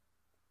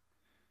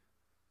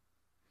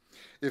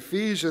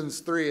Ephesians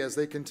 3, as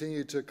they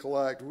continue to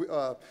collect.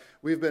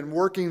 We've been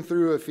working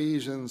through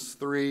Ephesians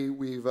 3.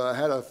 We've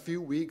had a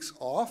few weeks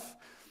off.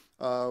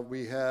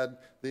 We had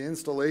the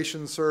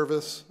installation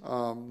service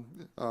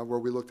where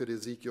we looked at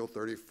Ezekiel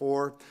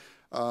 34,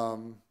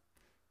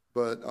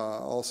 but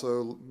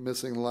also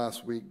missing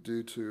last week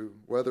due to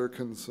weather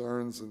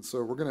concerns. And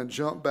so we're going to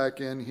jump back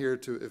in here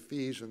to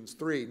Ephesians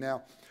 3.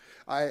 Now,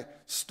 I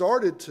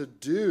started to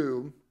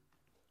do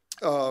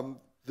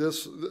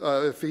this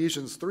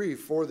Ephesians 3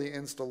 for the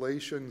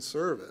installation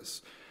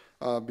service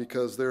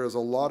because there is a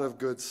lot of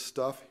good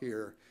stuff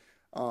here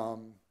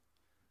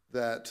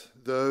that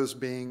those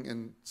being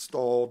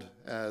installed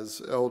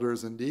as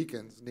elders and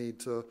deacons need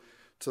to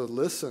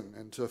listen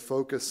and to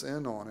focus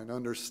in on, and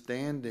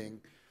understanding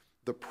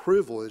the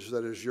privilege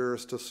that is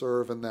yours to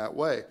serve in that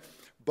way.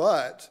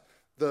 But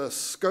the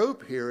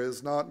scope here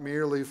is not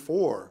merely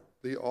for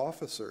the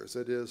officers,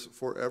 it is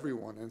for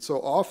everyone. And so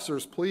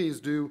officers,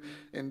 please do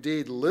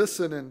indeed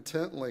listen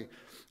intently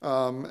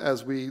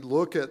as we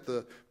look at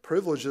the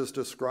privileges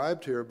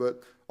described here,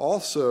 but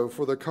also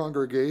for the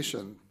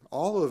congregation.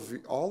 All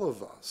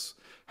of us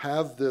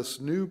have this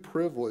new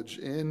privilege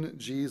in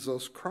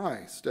Jesus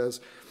Christ,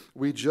 as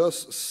we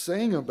just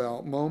sang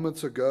about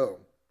moments ago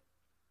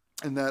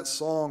in that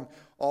song,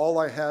 All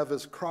I Have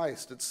is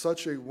Christ. It's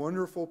such a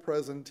wonderful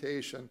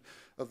presentation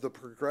of the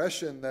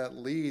progression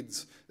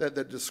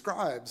that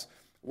describes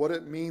what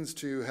it means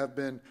to have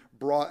been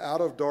brought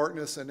out of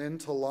darkness and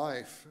into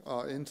life,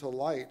 into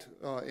light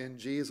in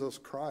Jesus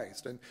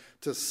Christ, and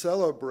to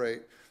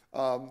celebrate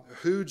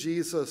who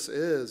Jesus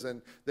is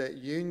and that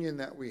union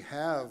that we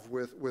have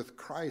with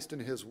Christ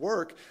and his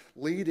work,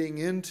 leading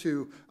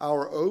into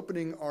our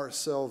opening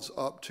ourselves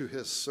up to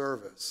his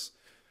service.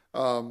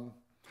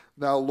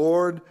 Now,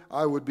 Lord,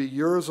 I would be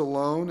yours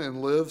alone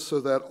and live so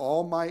that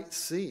all might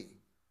see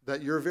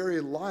that your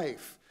very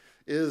life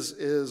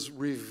is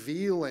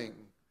revealing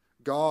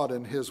God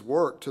and his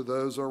work to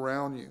those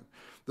around you.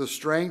 The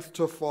strength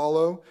to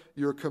follow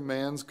your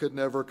commands could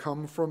never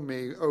come from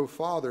me. Oh,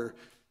 Father,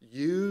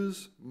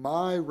 use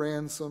my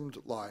ransomed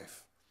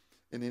life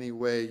in any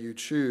way you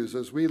choose.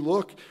 As we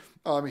look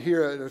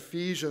here at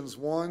Ephesians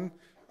 3,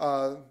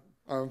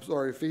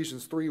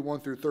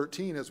 1 through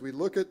 13, as we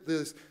look at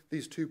these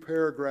two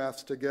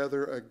paragraphs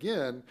together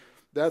again,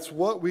 that's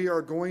what we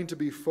are going to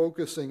be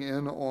focusing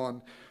in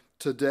on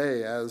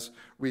today as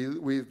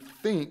we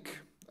think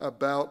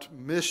about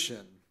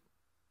mission,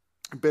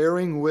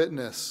 bearing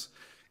witness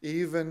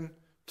even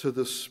to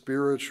the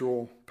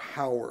spiritual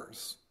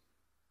powers.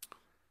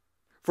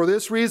 For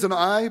this reason,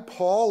 I,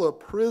 Paul, a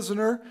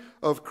prisoner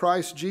of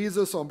Christ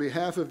Jesus, on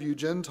behalf of you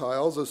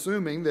Gentiles,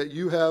 assuming that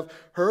you have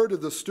heard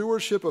of the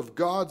stewardship of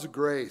God's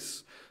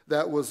grace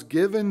that was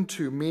given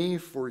to me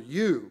for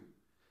you,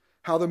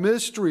 how the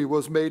mystery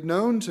was made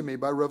known to me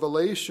by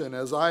revelation,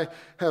 as I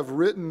have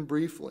written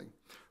briefly.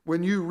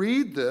 When you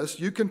read this,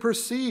 you can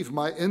perceive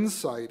my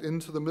insight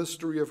into the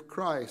mystery of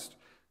Christ,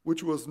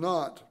 which was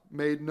not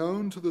made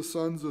known to the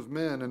sons of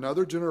men in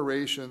other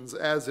generations,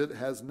 as it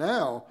has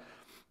now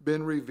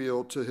been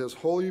revealed to his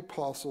holy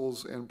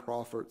apostles and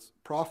prophets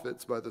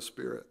by the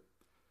Spirit.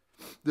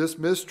 This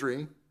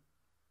mystery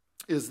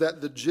is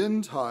that the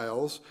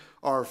Gentiles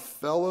are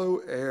fellow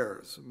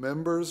heirs,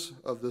 members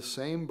of the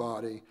same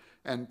body,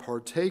 and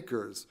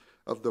partakers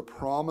of the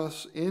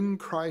promise in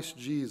Christ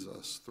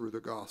Jesus through the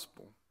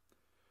gospel.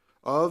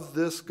 Of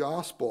this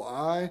gospel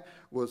I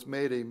was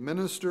made a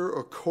minister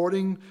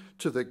according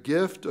to the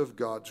gift of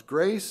God's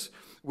grace,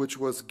 which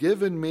was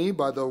given me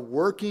by the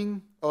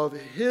working of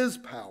his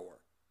power.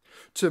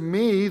 To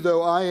me,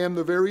 though I am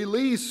the very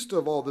least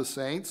of all the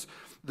saints,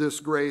 this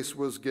grace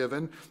was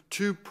given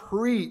to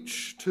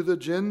preach to the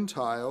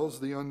Gentiles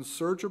the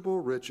unsearchable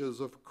riches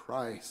of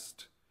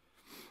Christ,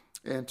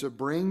 and to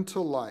bring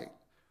to light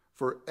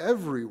for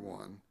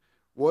everyone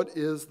what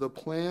is the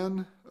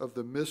plan of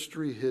the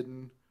mystery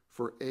hidden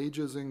for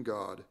ages in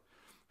God,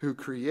 who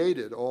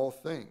created all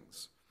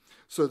things,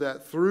 so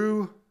that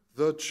through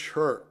the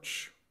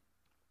church,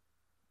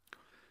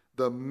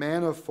 the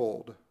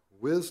manifold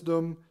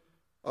wisdom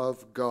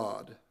of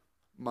God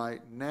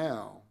might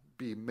now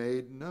be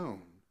made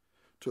known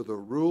to the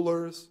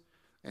rulers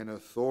and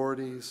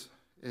authorities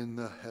in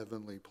the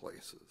heavenly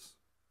places.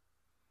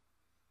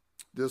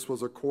 This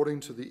was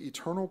according to the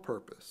eternal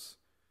purpose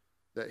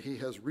that he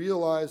has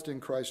realized in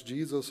Christ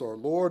Jesus our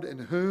Lord, in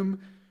whom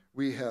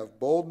we have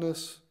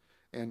boldness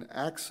and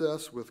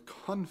access with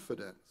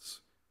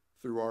confidence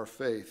through our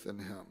faith in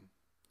him.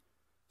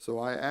 So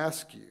I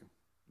ask you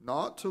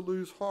not to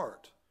lose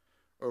heart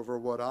over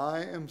what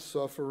I am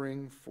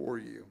suffering for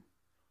you,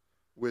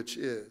 which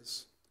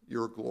is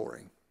your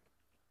glory.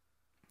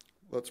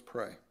 Let's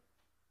pray.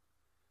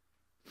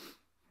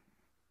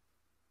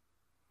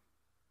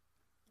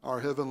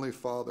 Our Heavenly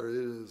Father, it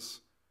is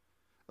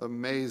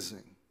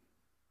amazing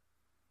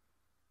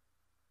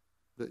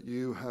that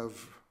you have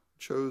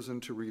chosen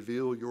to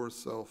reveal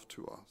yourself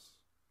to us.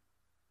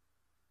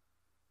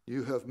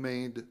 You have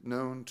made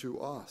known to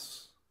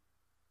us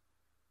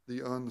the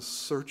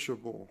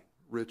unsearchable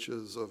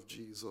riches of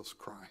Jesus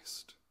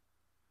Christ.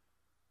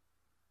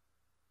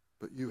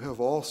 But you have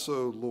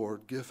also,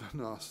 Lord,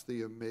 given us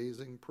the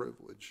amazing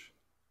privilege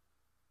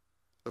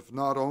of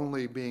not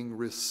only being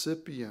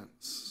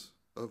recipients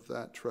of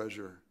that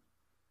treasure,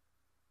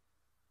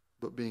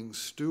 but being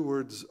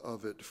stewards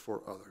of it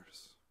for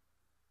others.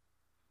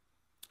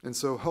 And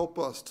so help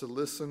us to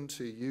listen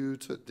to you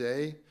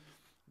today,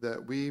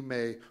 that we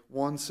may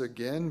once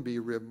again be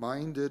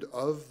reminded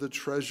of the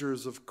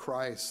treasures of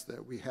Christ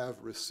that we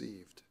have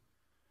received,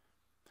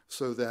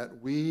 so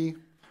that we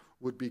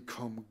would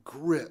become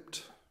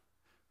gripped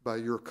by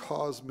your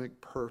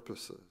cosmic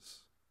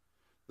purposes,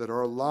 that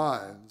our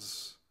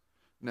lives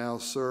now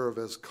serve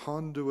as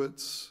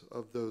conduits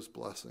of those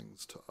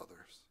blessings to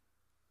others.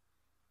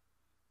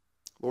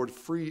 Lord,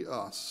 free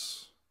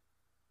us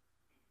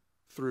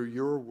through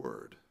your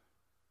word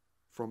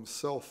from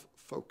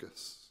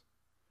self-focus,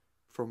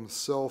 from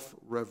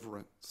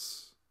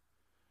self-reverence,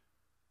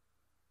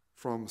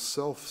 from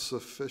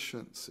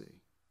self-sufficiency,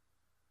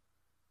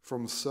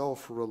 from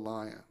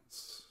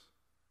self-reliance,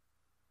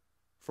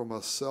 from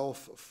a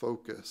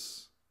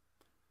self-focus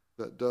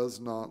that does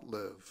not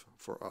live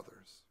for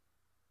others.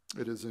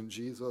 It is in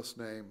Jesus'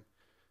 name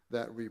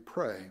that we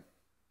pray.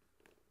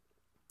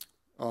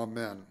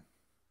 Amen.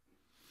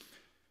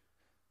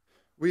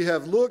 We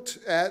have looked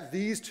at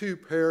these two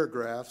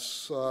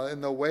paragraphs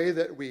in the way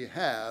that we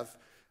have,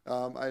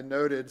 I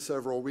noted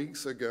several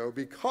weeks ago,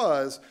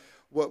 because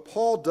what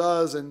Paul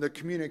does in the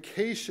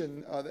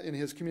communication, in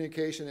his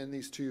communication in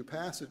these two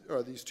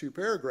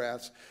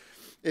paragraphs,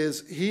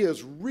 is he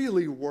is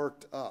really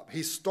worked up.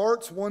 He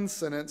starts one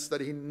sentence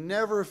that he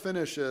never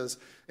finishes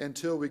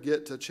until we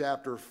get to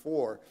chapter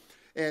 4.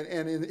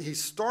 And he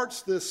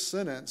starts this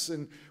sentence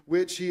in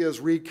which he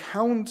is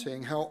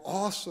recounting how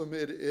awesome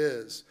it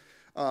is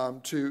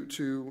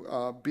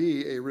to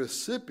be a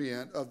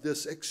recipient of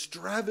this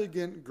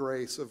extravagant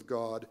grace of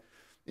God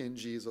in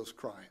Jesus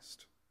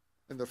Christ.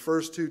 In the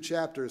first two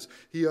chapters,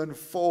 he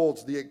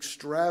unfolds the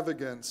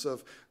extravagance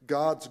of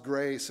God's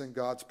grace and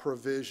God's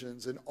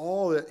provisions and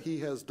all that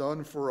he has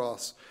done for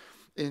us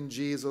in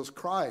Jesus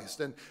Christ,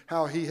 and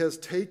how he has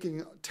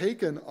taken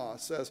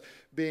us as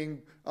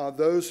being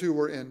those who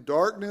were in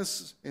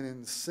darkness and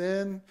in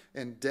sin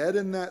and dead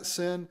in that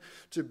sin,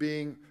 to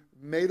being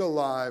made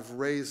alive,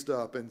 raised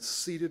up, and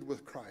seated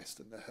with Christ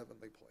in the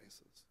heavenly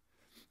places.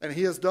 And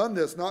he has done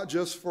this not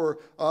just for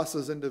us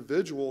as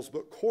individuals,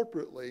 but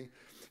corporately.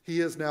 He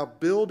is now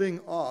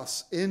building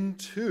us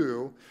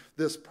into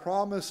this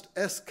promised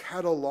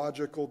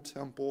eschatological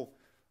temple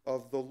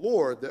of the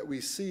Lord that we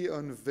see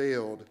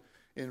unveiled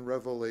in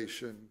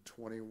Revelation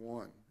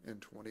 21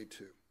 and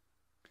 22.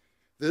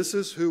 This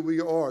is who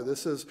we are.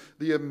 This is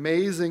the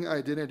amazing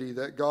identity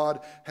that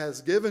God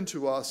has given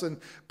to us. And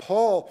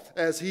Paul,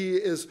 as he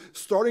is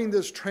starting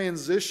this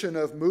transition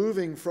of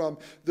moving from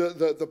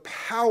the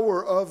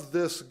power of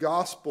this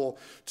gospel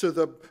to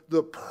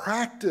the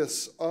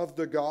practice of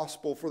the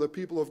gospel for the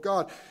people of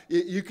God,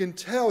 you can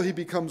tell he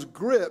becomes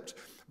gripped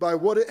by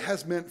what it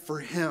has meant for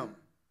him.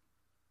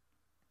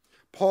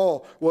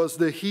 Paul was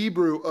the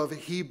Hebrew of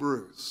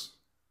Hebrews.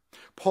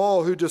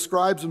 Paul, who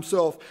describes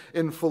himself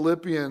in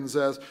Philippians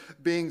as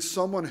being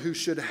someone who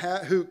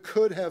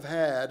could have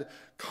had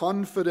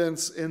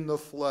confidence in the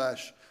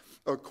flesh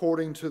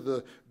according to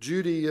the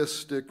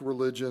Judaistic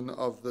religion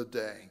of the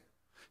day.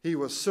 He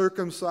was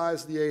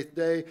circumcised the 8th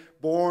day,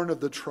 born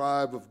of the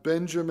tribe of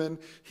Benjamin.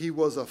 He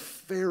was a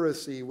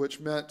Pharisee, which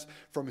meant,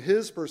 from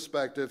his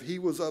perspective, he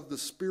was of the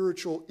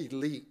spiritual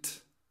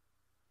elite.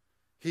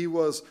 He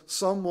was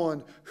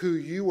someone who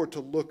you were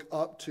to look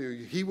up to.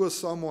 He was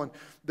someone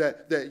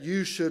that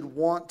you should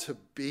want to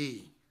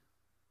be.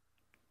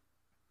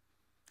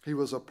 He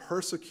was a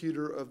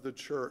persecutor of the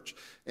church,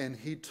 and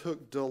he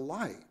took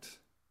delight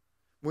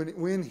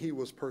when he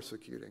was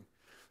persecuting.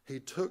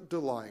 He took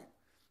delight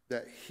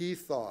that he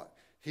thought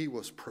he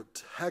was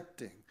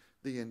protecting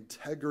the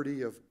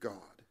integrity of God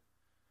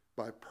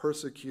by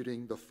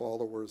persecuting the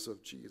followers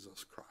of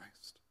Jesus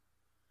Christ.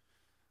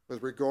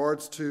 With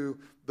regards to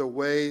the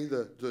way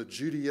the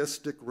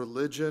Judaistic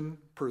religion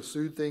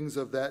pursued things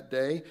of that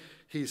day,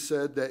 he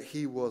said that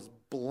he was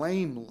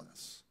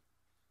blameless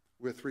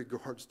with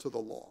regards to the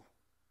law.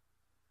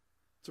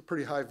 It's a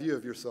pretty high view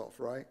of yourself,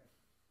 right?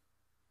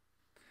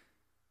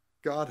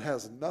 God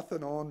has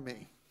nothing on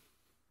me,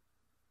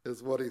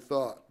 is what he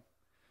thought.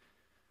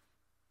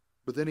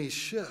 But then he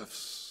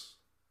shifts.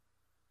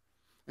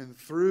 And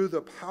through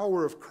the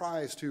power of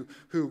Christ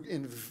who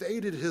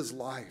invaded his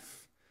life,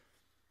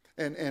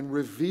 and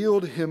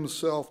revealed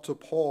himself to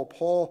Paul,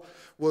 Paul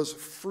was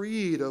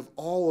freed of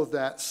all of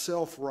that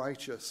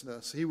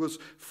self-righteousness. He was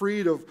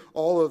freed of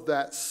all of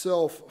that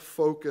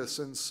self-focus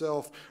and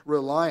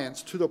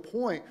self-reliance, to the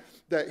point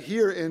that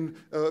here in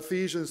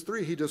Ephesians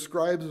 3, he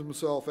describes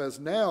himself as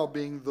now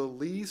being the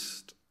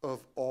least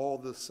of all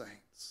the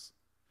saints.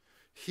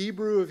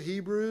 Hebrew of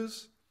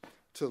Hebrews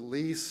to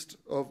least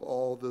of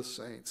all the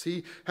saints.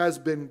 He has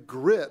been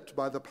gripped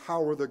by the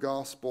power of the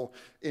gospel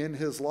in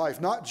his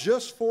life, not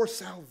just for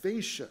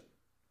salvation,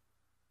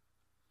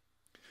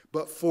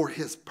 but for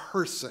his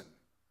person,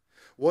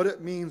 what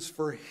it means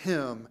for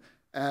him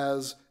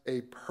as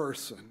a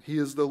person. He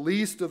is the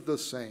least of the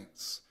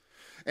saints.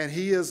 And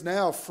he is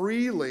now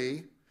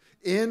freely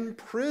in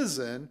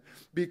prison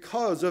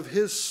because of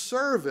his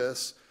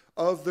service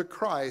of the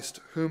Christ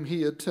whom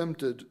he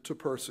attempted to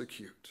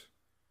persecute.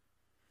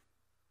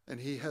 And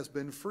he has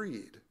been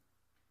freed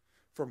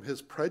from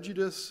his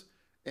prejudice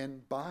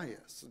and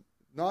bias,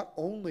 not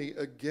only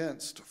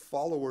against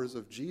followers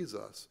of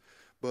Jesus,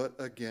 but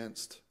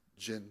against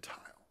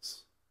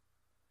Gentiles.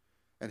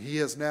 And he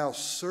has now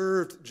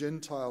served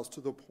Gentiles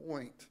to the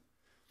point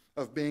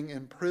of being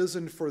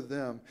imprisoned for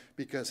them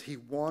because he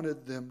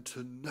wanted them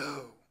to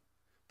know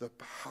the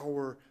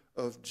power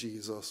of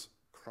Jesus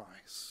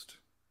Christ.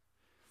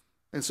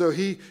 And so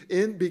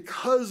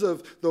because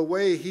of the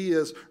way he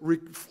is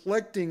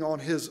reflecting on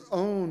his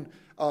own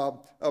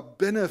a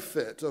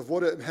benefit of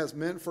what it has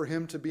meant for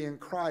him to be in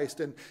Christ,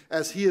 and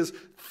as he is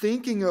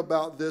thinking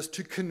about this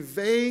to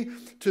convey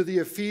to the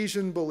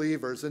Ephesian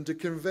believers and to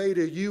convey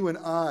to you and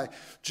I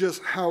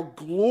just how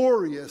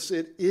glorious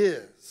it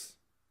is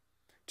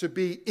to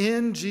be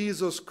in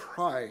Jesus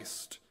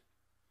Christ,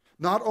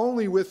 not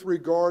only with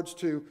regards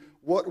to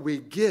what we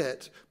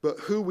get, but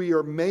who we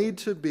are made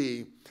to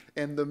be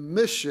and the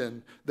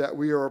mission that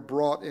we are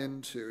brought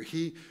into.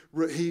 He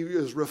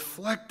is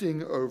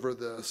reflecting over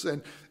this,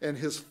 and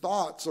his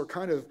thoughts are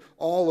kind of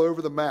all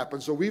over the map.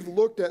 And so we've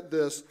looked at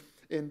this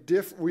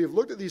we have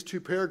looked at these two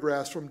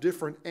paragraphs from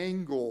different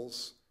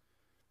angles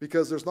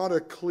because there's not a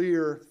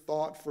clear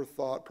thought for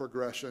thought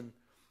progression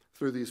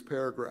through these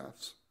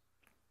paragraphs.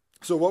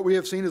 So what we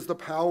have seen is the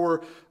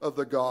power of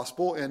the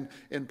gospel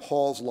in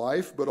Paul's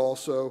life, but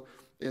also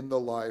in the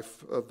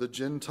life of the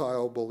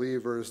Gentile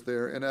believers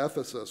there in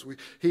Ephesus.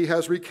 He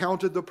has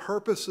recounted the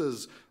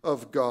purposes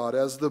of God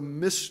as the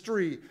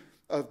mystery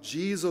of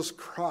Jesus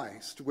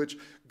Christ, which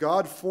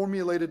God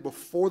formulated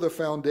before the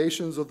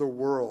foundations of the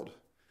world.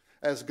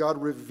 As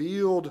God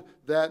revealed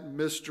that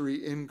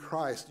mystery in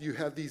Christ, you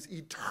have these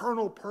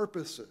eternal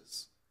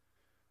purposes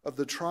of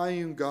the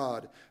triune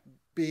God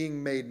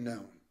being made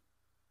known.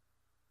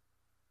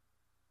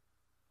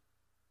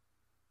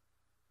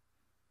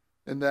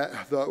 And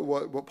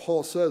what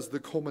Paul says, the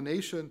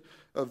culmination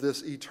of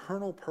this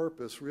eternal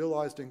purpose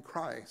realized in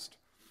Christ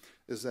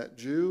is that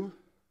Jew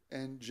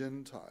and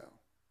Gentile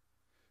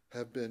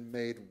have been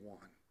made one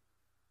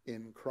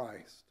in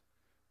Christ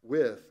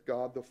with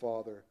God the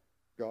Father,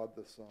 God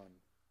the Son,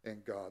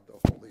 and God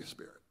the Holy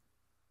Spirit.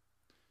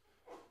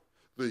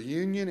 The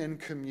union and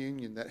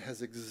communion that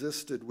has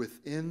existed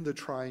within the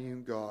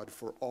triune God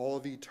for all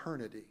of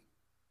eternity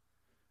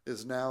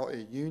is now a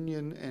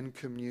union and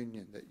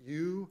communion that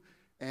you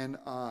and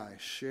I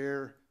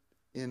share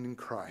in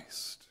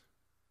Christ.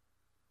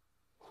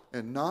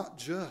 And not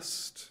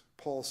just,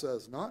 Paul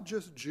says, not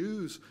just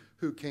Jews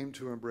who came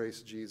to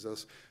embrace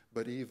Jesus,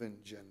 but even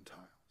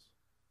Gentiles.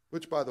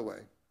 Which, by the way,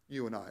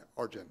 you and I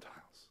are Gentiles.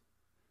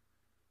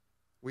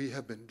 We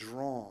have been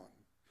drawn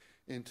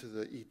into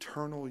the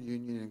eternal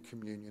union and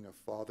communion of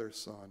Father,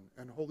 Son,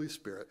 and Holy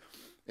Spirit,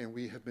 and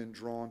we have been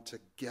drawn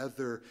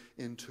together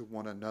into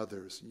one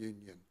another's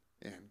union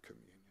and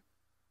communion.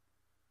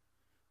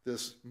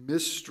 This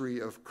mystery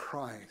of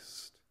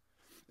Christ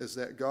is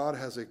that God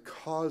has a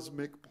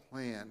cosmic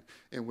plan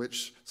in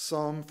which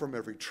some from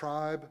every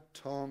tribe,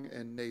 tongue,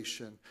 and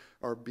nation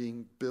are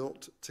being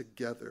built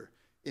together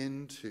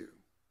into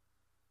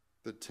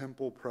the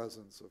temple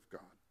presence of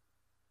God.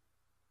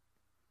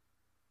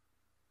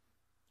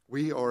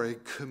 We are a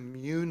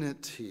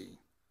community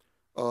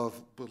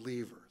of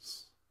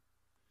believers.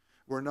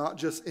 We're not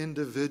just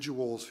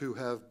individuals who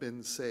have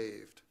been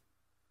saved.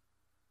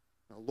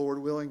 Now, Lord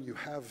willing, you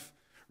have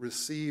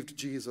received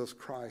Jesus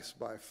Christ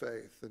by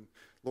faith. And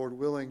Lord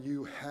willing,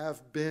 you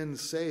have been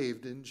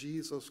saved in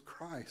Jesus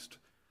Christ.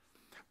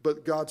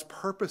 But God's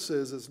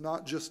purposes is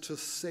not just to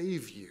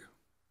save you.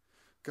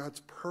 God's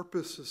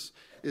purpose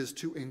is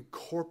to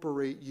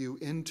incorporate you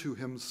into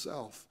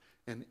himself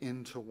and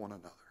into one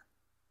another.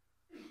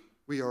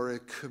 We are a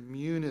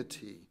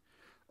community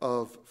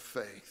of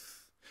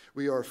faith.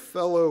 We are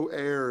fellow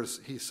heirs,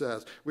 he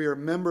says. We are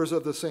members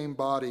of the same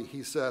body,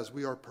 he says.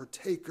 We are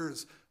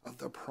partakers of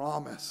the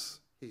promise,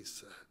 he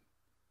said.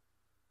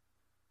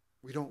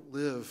 We don't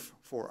live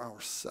for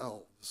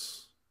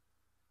ourselves.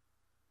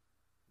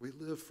 We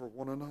live for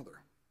one another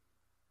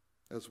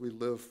as we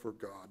live for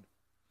God.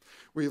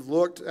 We've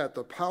looked at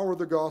the power of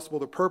the gospel,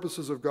 the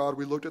purposes of God.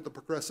 We looked at the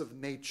progressive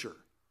nature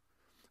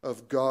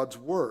of God's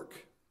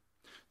work.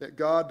 That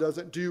God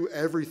doesn't do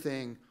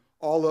everything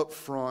all up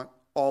front,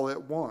 all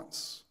at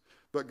once.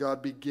 But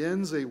God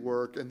begins a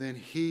work and then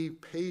he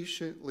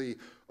patiently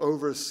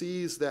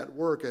oversees that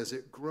work as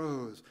it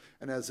grows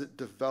and as it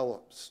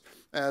develops,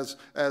 as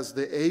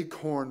the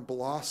acorn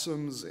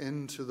blossoms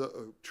into the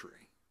oak tree.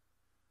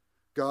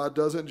 God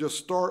doesn't just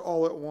start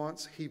all at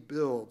once, he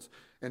builds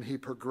and he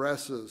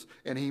progresses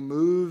and he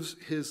moves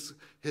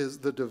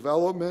the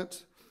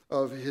development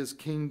of his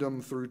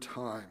kingdom through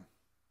time.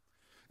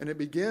 And it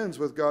begins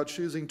with God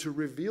choosing to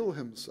reveal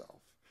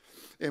himself.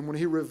 And when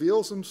he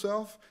reveals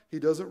himself, he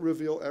doesn't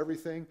reveal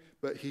everything,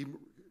 but he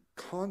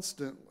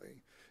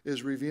constantly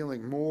is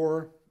revealing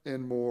more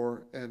and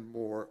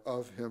more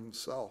of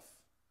himself.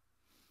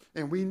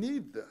 And we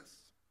need this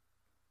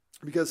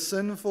because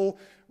sinful,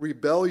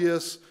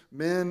 rebellious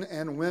men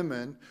and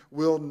women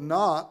will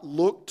not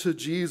look to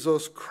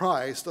Jesus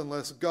Christ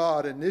unless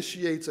God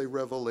initiates a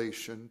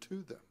revelation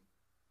to them.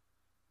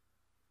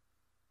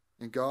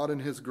 And God in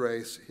his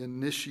grace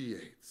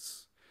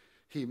initiates.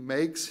 He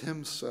makes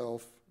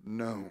himself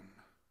known.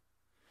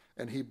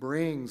 And he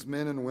brings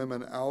men and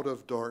women out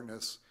of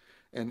darkness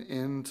and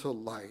into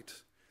light.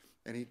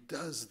 And he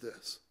does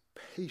this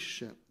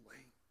patiently.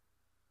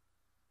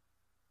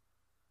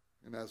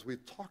 And as we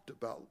talked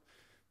about,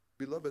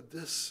 beloved,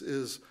 this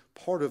is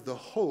part of the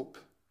hope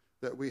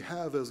that we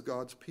have as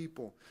God's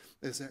people,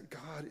 is that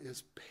God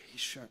is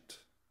patient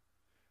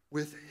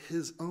with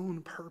his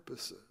own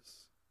purposes.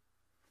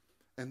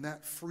 And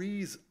that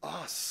frees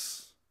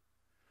us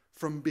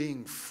from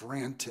being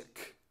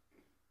frantic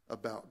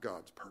about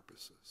God's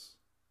purposes.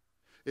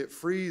 It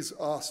frees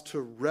us to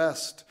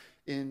rest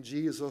in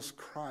Jesus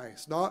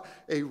Christ. Not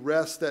a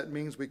rest that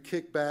means we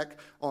kick back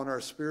on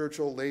our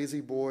spiritual lazy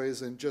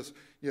boys and just,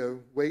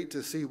 wait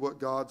to see what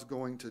God's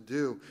going to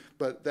do.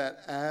 But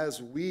that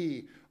as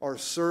we are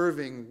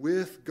serving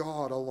with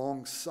God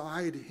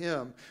alongside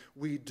him,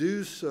 we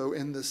do so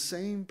in the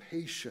same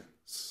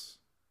patience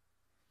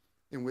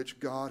in which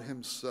God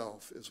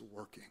himself is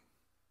working.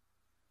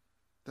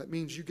 That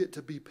means you get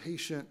to be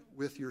patient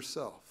with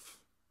yourself.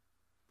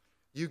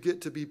 You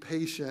get to be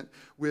patient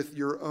with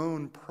your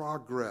own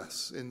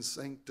progress in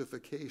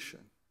sanctification.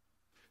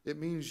 It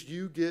means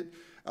you get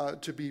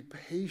to be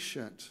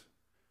patient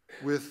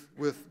with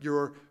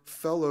your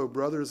fellow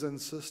brothers and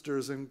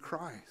sisters in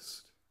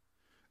Christ.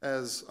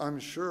 As I'm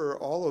sure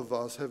all of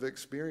us have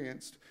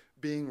experienced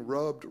being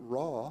rubbed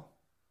raw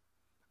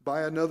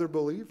by another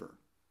believer.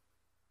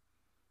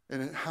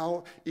 And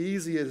how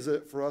easy is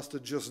it for us to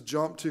just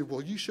jump to,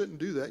 well, you shouldn't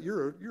do that.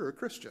 You're a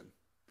Christian.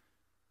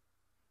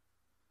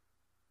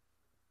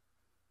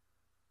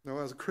 No,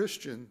 as a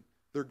Christian,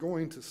 they're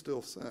going to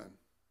still sin.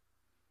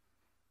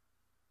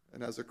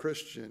 And as a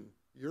Christian,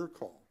 your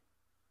call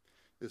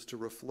is to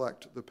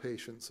reflect the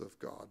patience of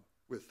God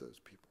with those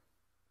people.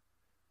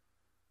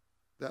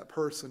 That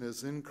person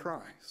is in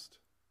Christ.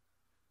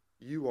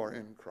 You are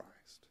in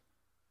Christ.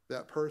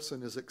 That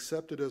person is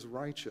accepted as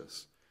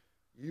righteous.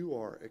 You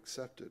are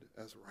accepted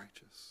as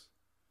righteous.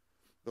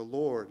 The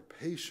Lord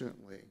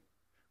patiently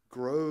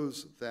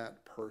grows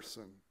that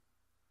person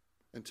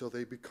until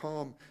they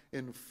become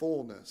in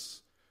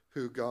fullness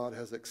who God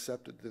has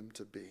accepted them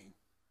to be.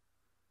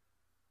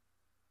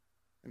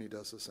 And he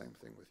does the same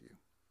thing with you.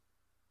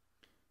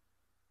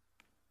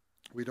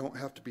 We don't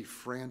have to be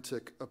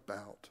frantic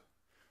about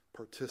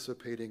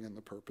participating in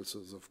the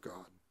purposes of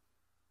God.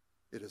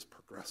 It is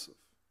progressive.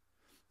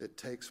 It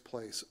takes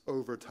place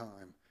over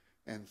time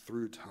and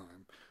through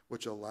time,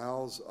 which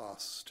allows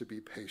us to be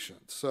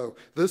patient. So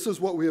this is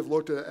what we have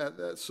looked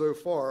at so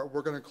far.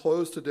 We're going to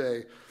close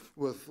today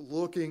with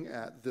looking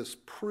at this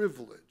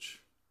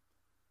privilege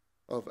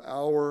of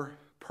our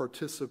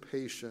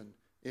participation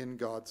in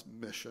God's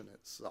mission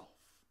itself.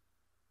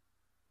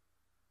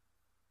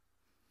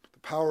 The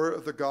power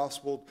of the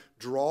gospel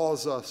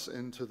draws us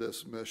into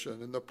this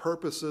mission, and the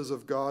purposes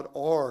of God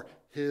are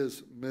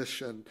his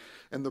mission.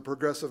 And the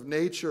progressive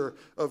nature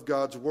of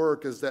God's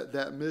work is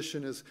that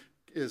mission is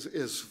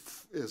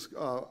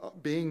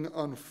being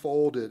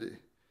unfolded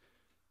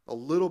a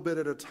little bit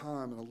at a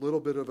time and a little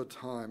bit of a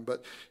time.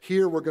 But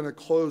here we're going to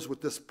close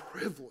with this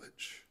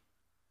privilege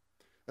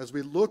as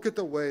we look at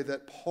the way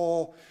that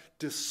Paul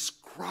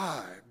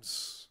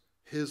describes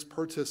his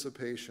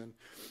participation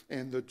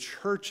and the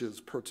church's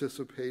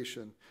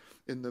participation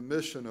in the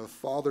mission of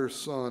Father,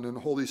 Son, and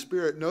Holy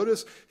Spirit.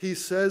 Notice he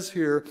says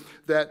here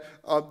that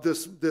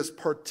this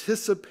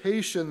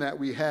participation that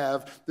we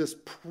have, this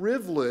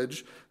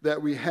privilege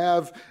that we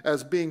have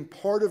as being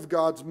part of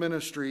God's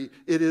ministry,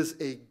 it is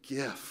a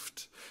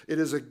gift. It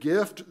is a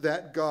gift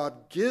that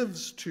God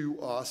gives to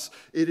us.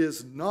 It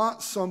is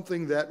not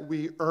something that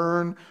we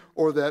earn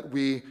or that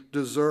we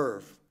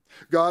deserve.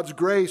 God's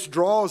grace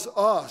draws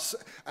us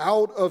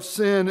out of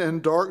sin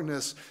and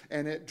darkness,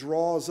 and it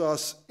draws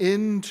us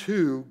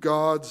into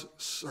God's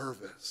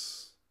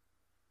service.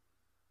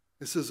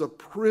 This is a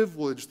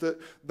privilege that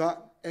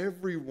not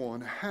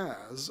everyone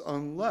has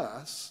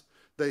unless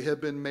they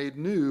have been made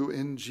new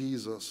in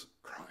Jesus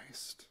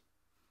Christ.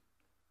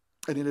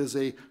 And it is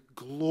a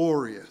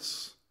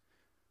glorious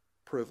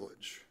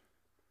privilege.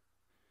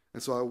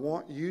 And so I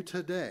want you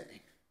today,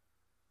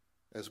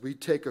 as we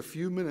take a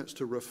few minutes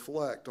to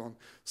reflect on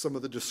some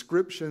of the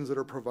descriptions that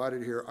are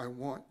provided here, I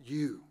want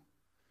you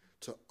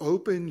to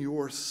open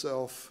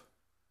yourself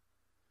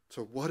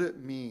to what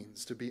it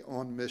means to be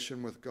on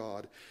mission with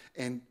God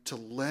and to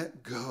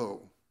let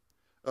go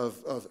of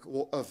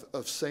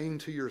saying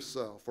to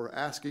yourself or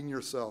asking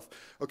yourself,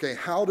 okay,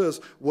 how does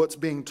what's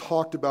being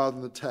talked about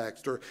in the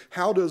text, or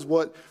how does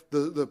what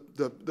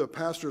the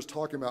pastor is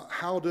talking about,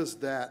 how does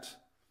that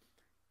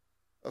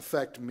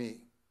affect me?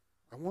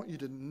 I want you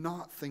to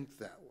not think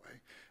that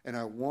way. And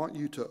I want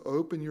you to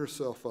open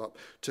yourself up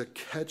to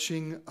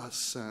catching a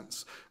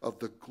sense of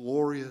the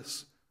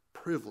glorious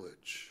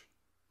privilege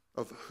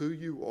of who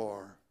you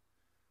are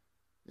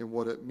and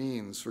what it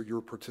means for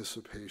your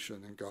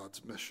participation in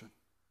God's mission.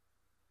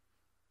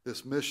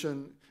 This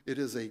mission, it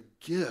is a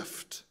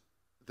gift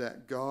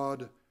that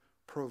God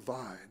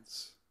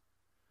provides.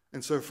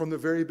 And so from the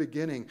very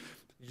beginning,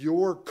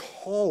 your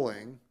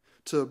calling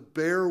to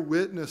bear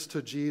witness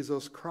to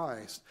Jesus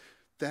Christ,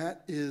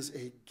 that is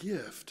a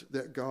gift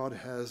that God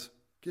has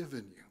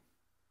given you.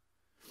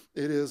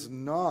 It is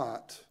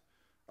not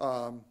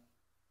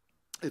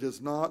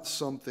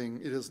something,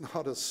 it is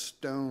not a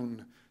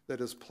stone that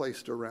is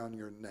placed around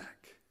your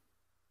neck.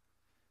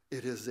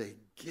 It is a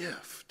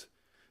gift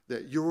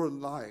that your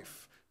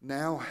life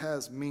now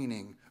has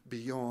meaning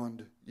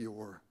beyond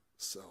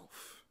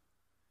yourself.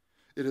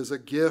 It is a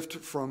gift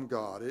from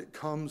God. It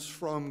comes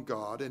from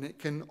God, and it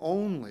can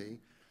only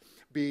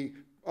be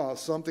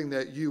something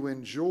that you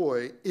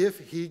enjoy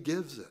if He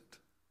gives it.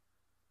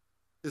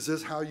 Is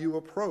this how you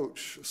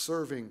approach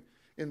serving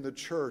in the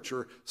church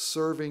or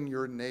serving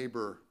your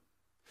neighbor?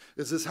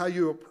 Is this how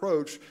you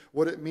approach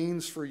what it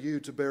means for you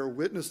to bear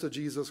witness to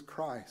Jesus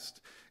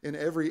Christ in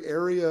every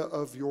area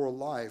of your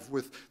life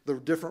with the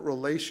different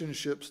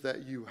relationships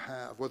that you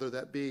have, whether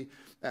that be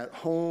at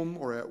home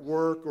or at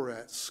work or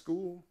at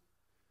school,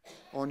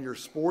 on your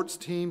sports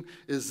team?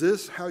 Is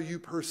this how you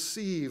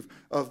perceive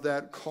of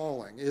that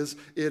calling? Is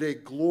it a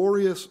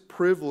glorious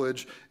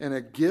privilege and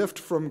a gift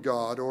from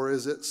God, or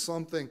is it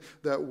something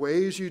that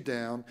weighs you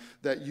down,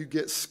 that you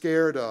get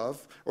scared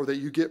of, or that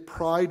you get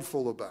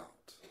prideful about?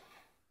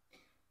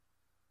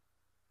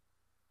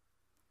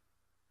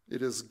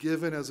 It is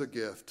given as a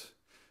gift,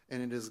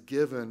 and it is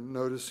given,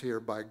 notice here,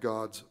 by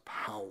God's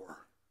power.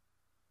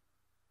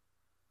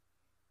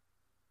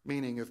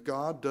 Meaning, if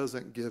God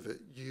doesn't give it,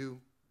 you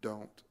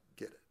don't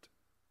get it.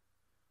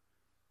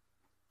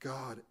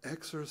 God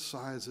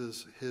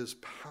exercises His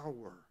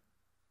power,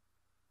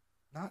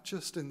 not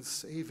just in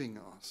saving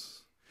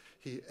us.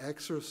 He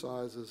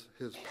exercises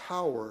His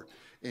power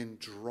in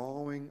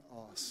drawing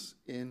us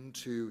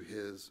into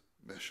His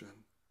mission.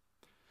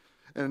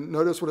 And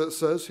notice what it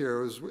says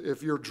here is,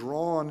 if you're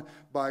drawn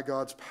by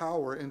God's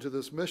power into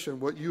this mission,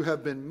 what you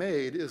have been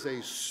made is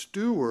a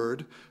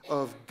steward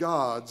of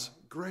God's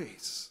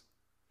grace.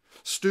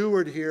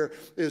 Steward here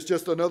is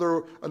just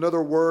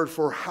another word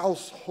for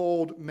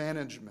household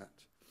management.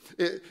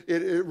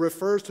 It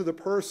refers to the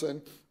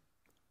person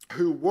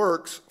who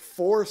works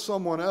for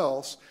someone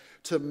else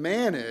to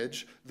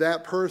manage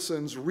that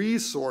person's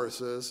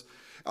resources,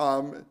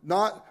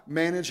 not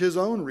manage his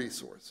own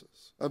resources.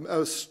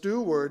 A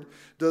steward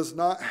does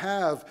not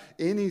have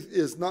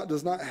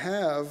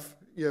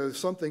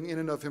something in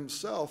and of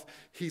himself.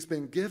 He's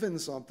been given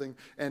something,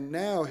 and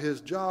now his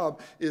job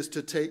is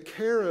to take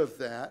care of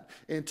that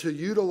and to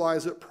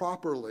utilize it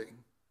properly.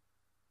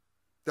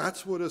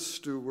 That's what a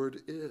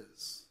steward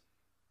is.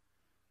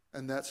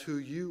 And that's who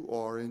you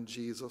are in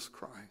Jesus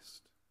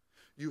Christ.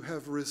 You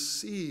have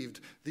received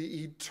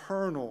the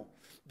eternal,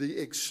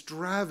 the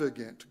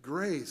extravagant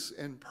grace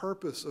and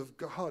purpose of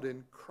God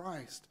in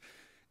Christ.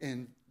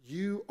 And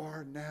you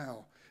are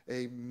now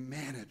a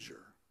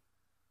manager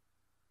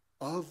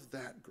of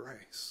that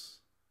grace.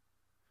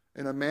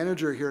 And a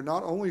manager here,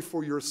 not only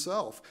for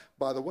yourself,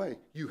 by the way,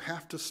 you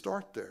have to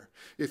start there.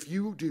 If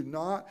you do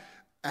not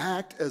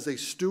act as a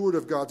steward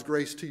of God's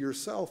grace to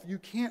yourself, you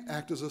can't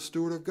act as a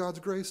steward of God's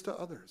grace to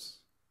others.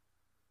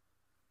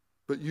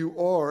 But you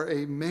are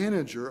a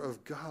manager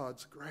of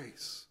God's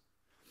grace,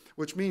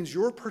 which means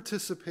your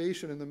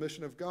participation in the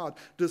mission of God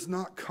does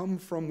not come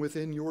from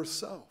within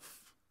yourself.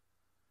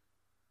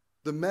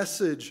 The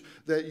message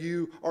that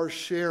you are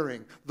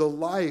sharing, the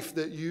life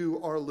that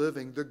you are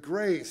living, the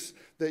grace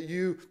that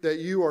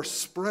you are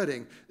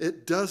spreading,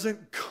 it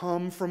doesn't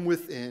come from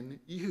within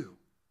you.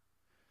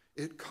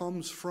 It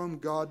comes from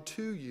God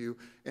to you,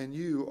 and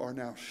you are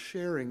now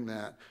sharing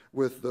that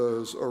with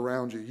those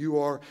around you. You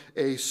are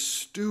a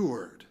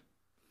steward.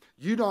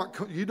 You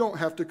don't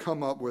have to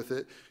come up with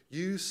it.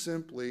 You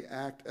simply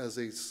act as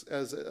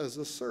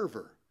a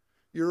server.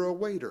 You're a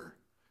waiter.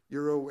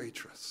 You're a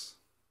waitress.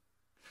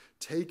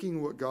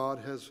 Taking what God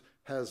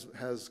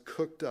has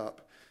cooked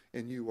up,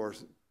 and you are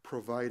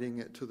providing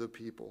it to the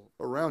people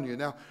around you.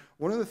 Now,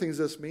 one of the things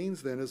this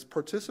means then is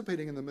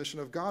participating in the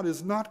mission of God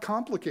is not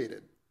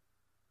complicated.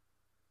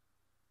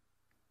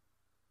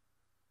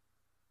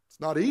 It's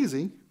not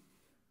easy,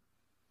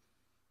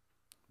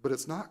 but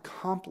it's not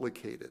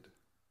complicated.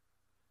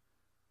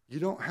 You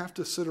don't have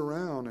to sit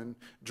around and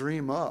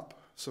dream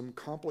up some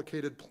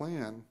complicated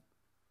plan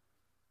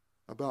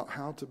about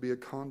how to be a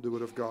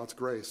conduit of God's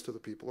grace to the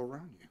people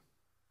around you.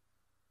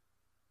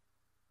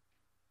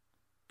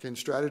 Can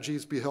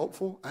strategies be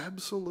helpful?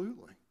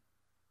 Absolutely.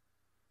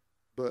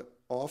 But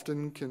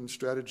often can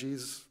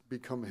strategies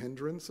become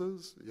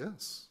hindrances?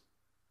 Yes.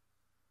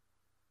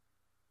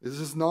 This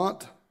is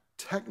not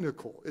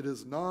technical. It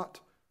is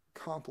not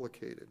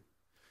complicated.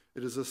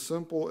 It is as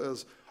simple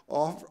as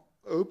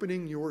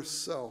opening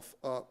yourself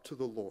up to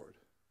the Lord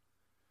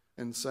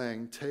and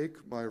saying,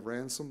 take my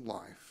ransomed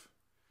life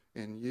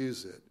and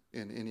use it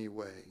in any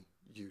way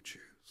you choose.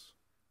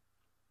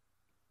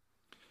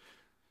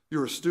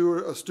 You're a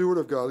steward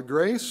of God's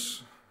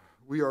grace.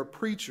 We are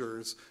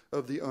preachers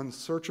of the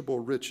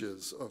unsearchable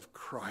riches of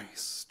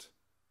Christ.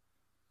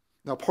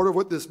 Now, part of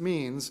what this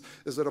means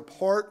is that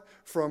apart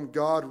from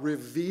God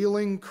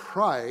revealing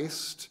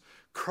Christ,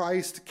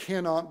 Christ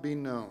cannot be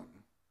known.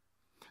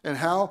 And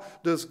how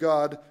does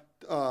God,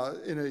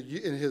 in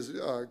his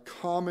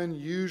common,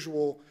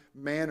 usual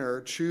manner,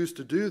 choose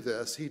to do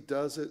this? He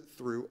does it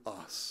through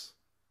us.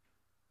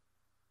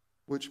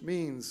 Which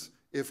means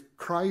if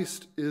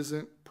Christ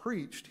isn't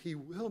preached, he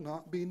will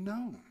not be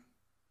known.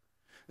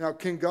 Now,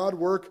 can God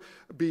work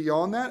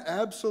beyond that?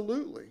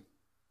 Absolutely.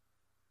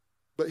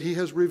 But he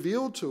has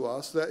revealed to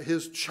us that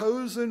his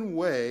chosen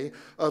way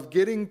of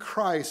getting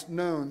Christ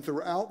known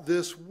throughout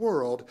this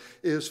world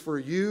is for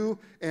you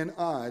and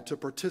I to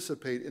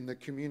participate in the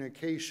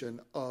communication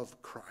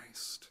of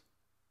Christ.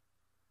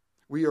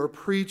 We are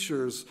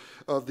preachers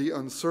of the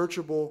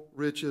unsearchable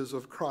riches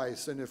of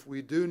Christ, and if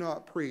we do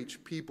not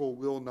preach, people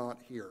will not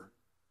hear.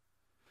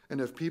 And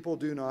if people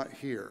do not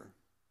hear,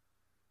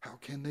 how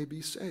can they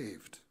be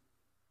saved?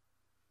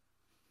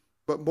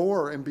 But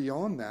more and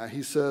beyond that,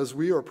 he says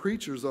we are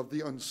preachers of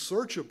the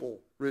unsearchable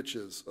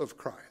riches of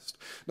Christ.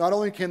 Not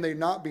only can they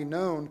not be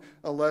known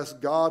unless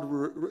God,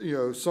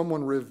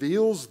 someone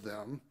reveals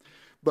them,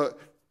 but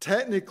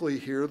technically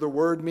here the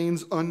word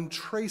means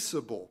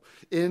untraceable,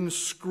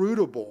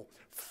 inscrutable,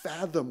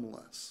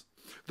 fathomless.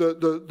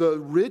 The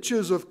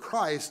riches of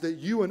Christ that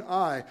you and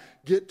I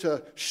get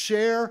to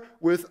share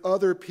with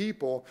other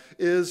people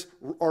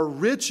are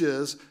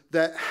riches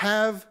that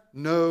have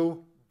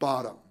no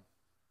bottom.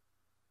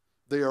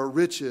 They are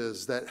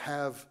riches that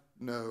have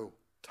no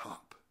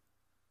top.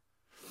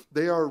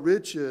 They are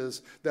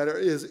riches that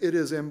it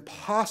is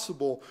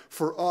impossible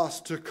for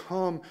us to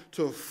come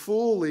to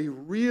fully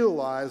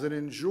realize and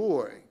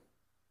enjoy,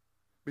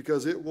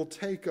 because it will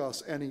take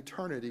us an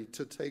eternity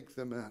to take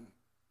them in.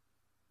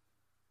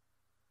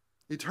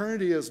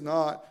 Eternity is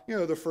not,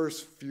 the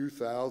first few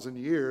thousand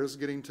years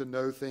getting to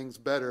know things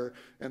better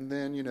and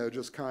then,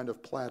 just kind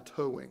of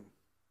plateauing.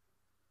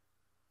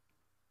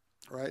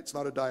 Right? It's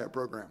not a diet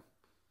program.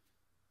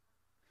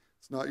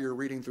 It's not your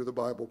reading through the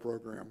Bible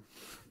program.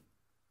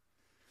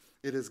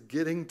 It is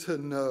getting to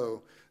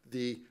know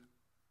the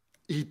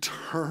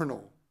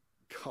eternal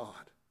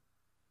God,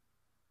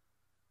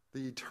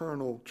 the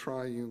eternal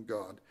triune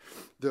God,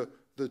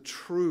 the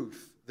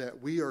truth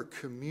that we are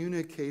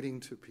communicating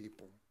to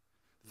people.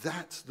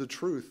 That's the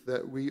truth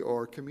that we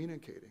are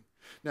communicating.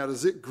 Now,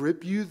 does it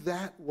grip you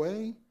that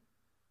way?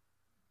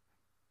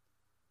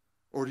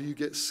 Or do you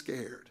get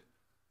scared?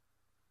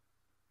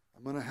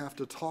 I'm going to have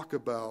to talk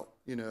about,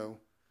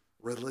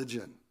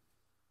 religion.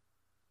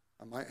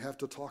 I might have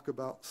to talk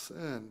about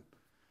sin,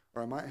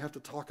 or I might have to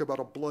talk about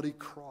a bloody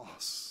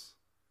cross.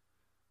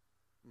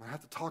 I might have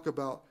to talk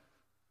about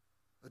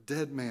a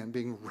dead man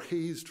being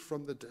raised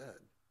from the dead.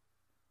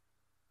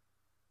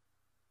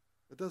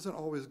 It doesn't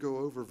always go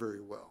over very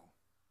well.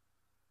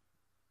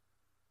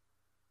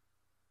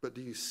 But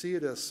do you see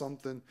it as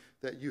something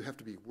that you have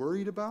to be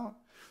worried about?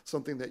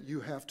 Something that you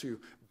have to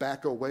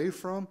back away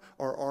from?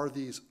 Or are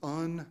these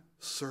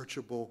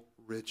unsearchable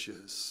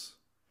riches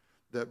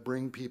that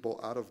bring people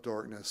out of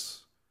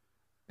darkness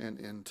and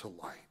into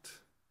light?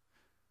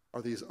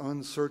 Are these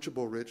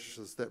unsearchable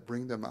riches that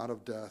bring them out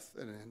of death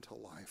and into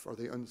life? Are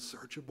they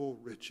unsearchable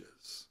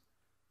riches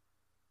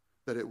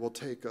that it will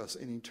take us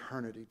an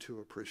eternity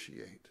to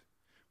appreciate,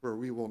 where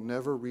we will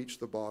never reach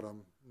the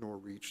bottom nor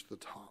reach the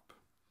top?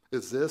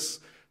 Is this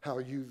how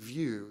you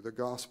view the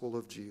gospel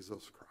of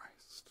Jesus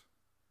Christ?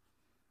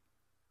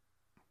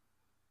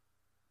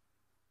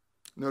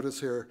 Notice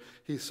here,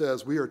 he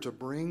says we are to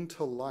bring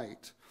to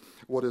light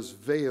what is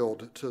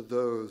veiled to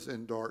those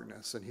in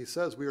darkness. And he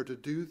says we are to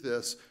do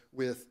this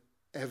with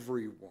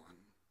everyone.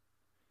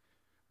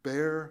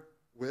 Bear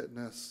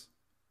witness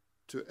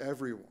to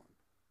everyone.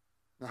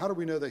 Now, how do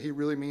we know that he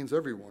really means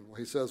everyone? Well,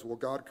 he says,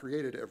 God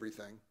created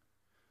everything,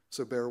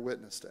 so bear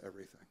witness to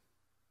everything.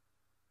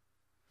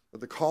 But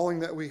the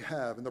calling that we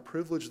have and the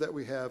privilege that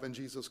we have in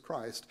Jesus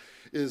Christ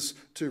is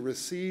to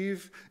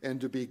receive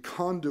and to be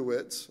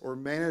conduits or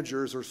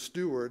managers or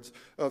stewards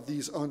of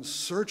these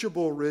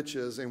unsearchable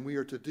riches, and we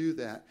are to do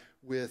that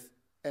with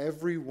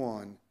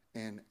everyone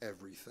and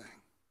everything.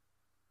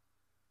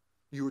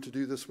 You are to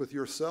do this with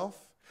yourself.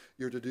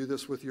 You're to do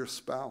this with your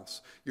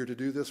spouse. You're to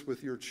do this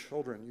with your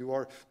children. You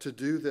are to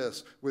do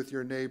this with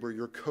your neighbor,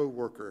 your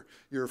coworker,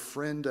 your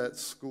friend at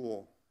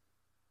school.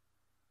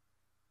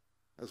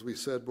 As we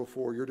said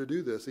before, you're to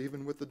do this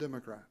even with the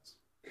Democrats.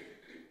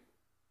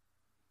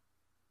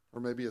 Or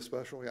maybe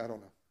especially, I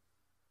don't know.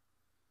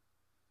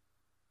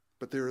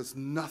 But there is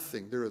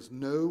nothing, there is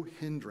no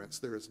hindrance,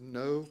 there is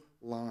no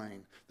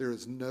line, there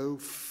is no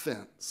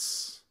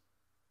fence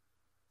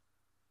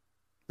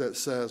that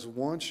says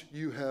once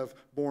you have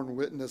borne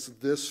witness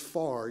this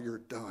far, you're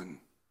done.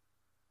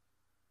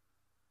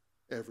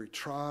 Every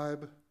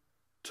tribe,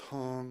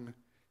 tongue,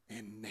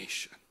 and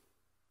nation.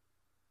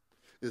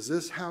 Is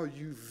this how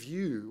you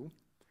view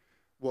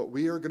what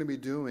we are going to be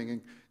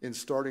doing in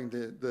starting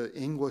the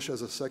English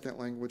as a second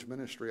language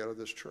ministry out of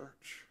this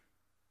church?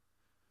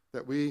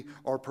 that we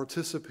are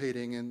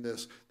participating in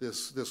this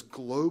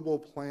global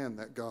plan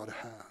that God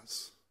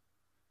has.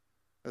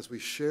 As we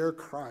share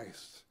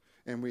Christ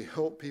and we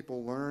help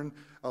people learn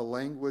a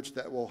language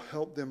that will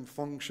help them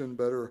function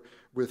better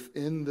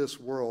within this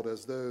world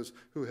as those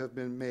who have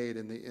been made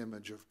in the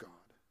image of God.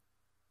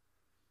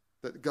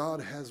 That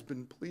God has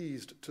been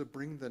pleased to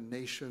bring the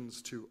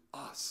nations to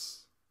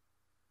us.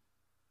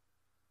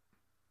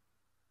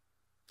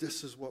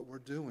 This is what we're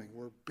doing.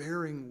 We're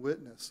bearing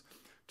witness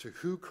to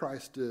who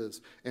Christ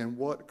is and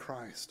what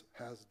Christ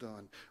has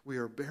done. We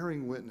are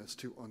bearing witness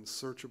to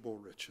unsearchable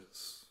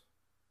riches.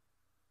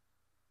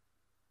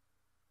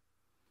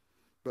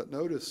 But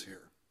notice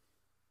here,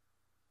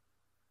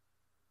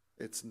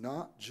 it's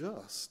not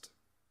just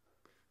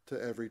to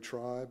every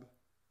tribe,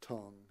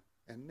 tongue,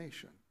 and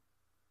nation.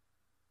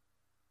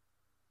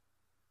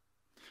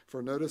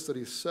 For notice that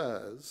he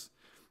says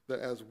that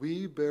as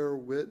we bear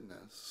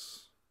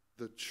witness,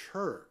 the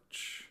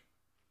church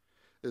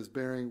is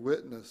bearing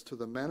witness to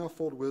the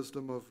manifold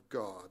wisdom of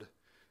God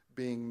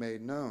being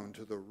made known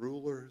to the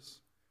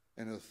rulers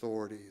and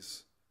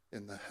authorities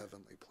in the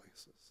heavenly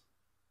places.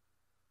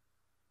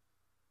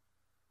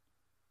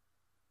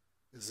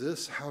 Is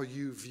this how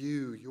you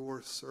view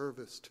your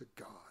service to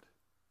God?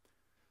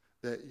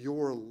 That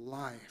your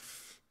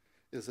life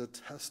is a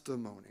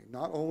testimony,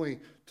 not only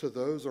to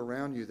those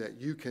around you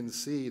that you can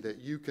see, that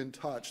you can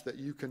touch, that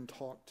you can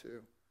talk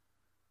to,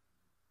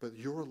 but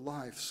your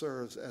life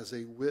serves as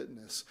a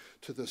witness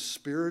to the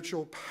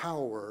spiritual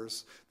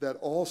powers that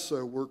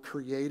also were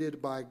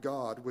created by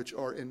God, which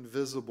are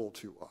invisible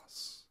to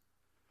us.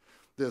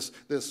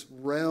 This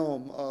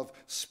realm of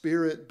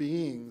spirit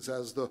beings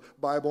as the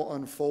Bible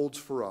unfolds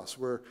for us,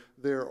 where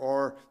there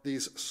are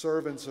these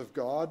servants of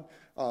God,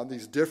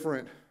 these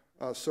different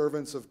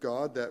servants of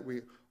God that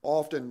we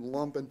often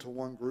lump into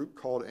one group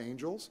called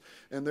angels.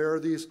 And there are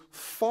these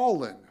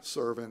fallen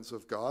servants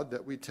of God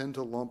that we tend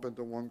to lump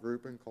into one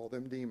group and call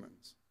them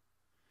demons.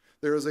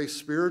 There is a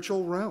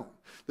spiritual realm.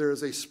 There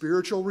is a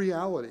spiritual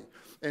reality.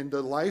 And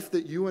the life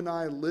that you and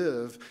I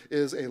live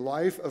is a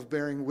life of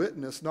bearing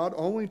witness, not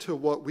only to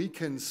what we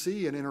can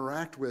see and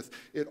interact with,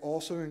 it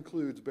also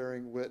includes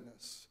bearing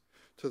witness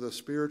to the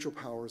spiritual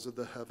powers of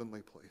the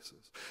heavenly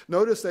places.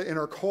 Notice that in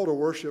our call to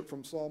worship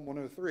from Psalm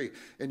 103,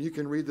 and you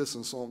can read this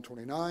in Psalm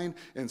 29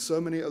 and so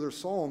many other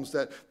Psalms,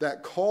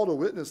 that call to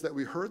witness that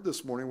we heard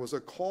this morning was a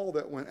call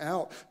that went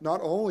out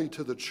not only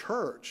to the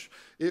church,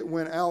 it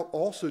went out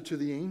also to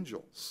the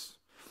angels.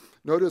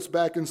 Notice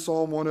back in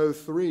Psalm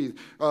 103,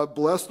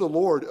 bless the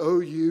Lord, O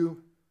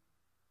you,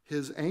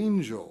 his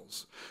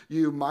angels,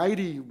 you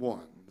mighty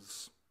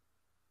ones,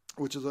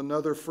 which is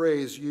another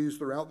phrase used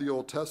throughout the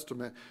Old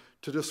Testament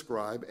to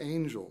describe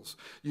angels.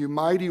 You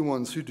mighty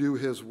ones who do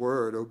his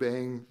word,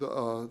 obeying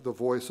the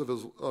voice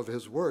of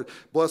his word.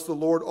 Bless the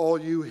Lord, all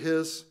you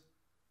his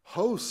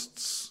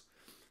hosts.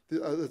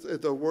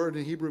 The word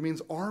in Hebrew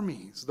means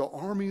armies. The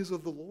armies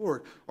of the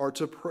Lord are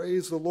to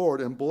praise the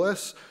Lord and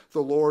bless the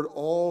Lord,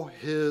 all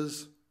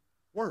his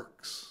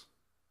works.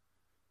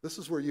 This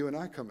is where you and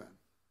I come in.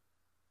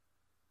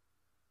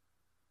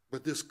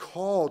 But this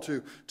call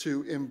to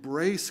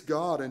embrace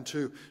God and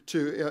to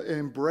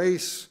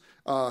embrace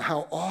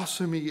how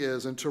awesome he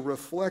is and to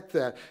reflect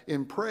that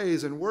in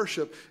praise and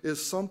worship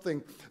is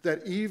something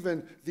that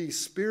even these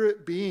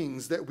spirit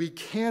beings that we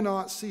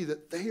cannot see,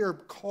 that they are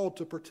called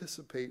to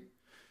participate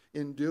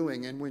in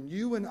doing. And when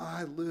you and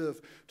I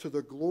live to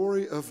the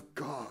glory of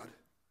God,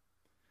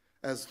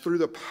 as through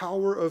the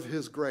power of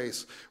his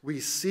grace, we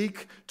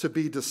seek to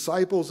be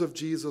disciples of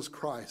Jesus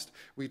Christ.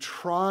 We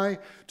try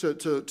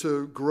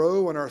to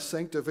grow in our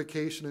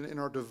sanctification and in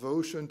our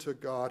devotion to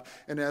God.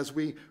 And as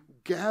we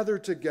gather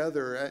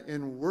together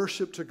in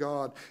worship to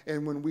God,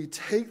 and when we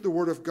take the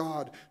word of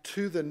God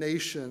to the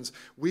nations,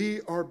 we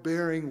are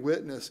bearing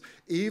witness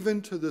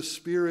even to the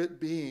spirit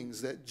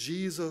beings that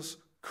Jesus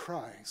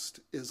Christ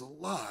is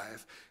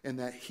alive and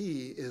that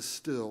he is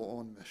still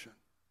on mission.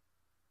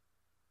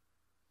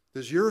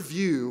 Does your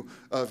view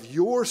of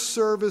your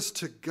service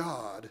to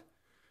God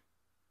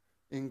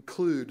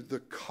include the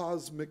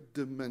cosmic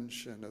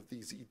dimension of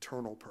these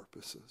eternal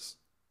purposes?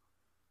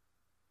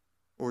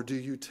 Or do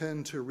you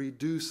tend to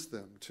reduce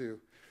them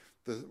to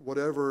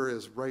whatever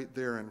is right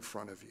there in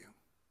front of you?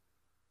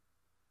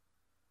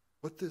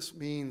 What this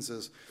means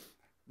is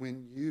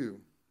when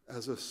you,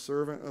 as a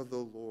servant of the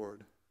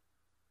Lord,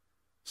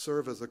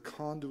 serve as a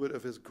conduit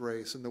of his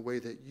grace in the way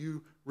that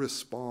you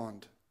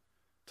respond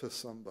to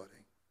somebody,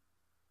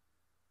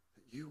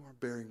 that you are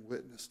bearing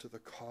witness to the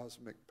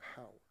cosmic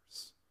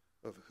powers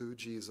of who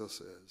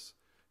Jesus is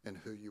and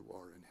who you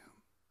are in him.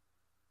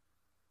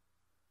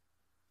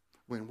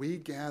 When we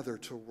gather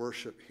to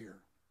worship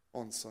here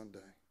on Sunday,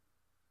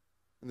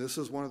 and this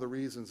is one of the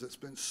reasons it's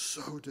been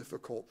so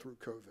difficult through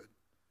COVID,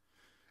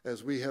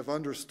 as we have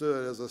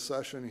understood as a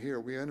session here,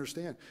 we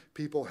understand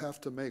people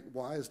have to make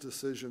wise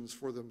decisions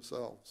for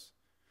themselves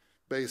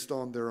based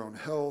on their own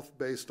health,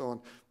 based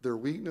on their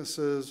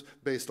weaknesses,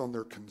 based on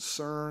their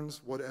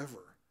concerns,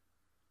 whatever,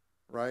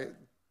 right?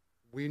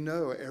 We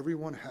know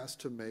everyone has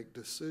to make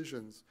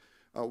decisions,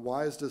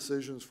 wise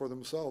decisions for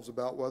themselves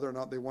about whether or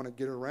not they want to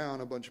get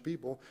around a bunch of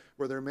people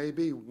where there may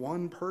be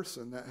one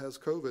person that has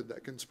COVID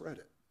that can spread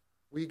it.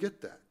 We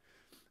get that.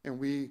 And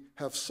we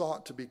have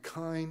sought to be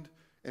kind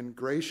and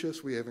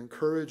gracious. We have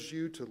encouraged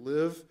you to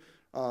live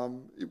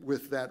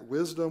with that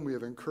wisdom. We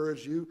have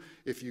encouraged you,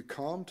 if you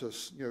come, to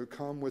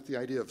come with the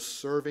idea of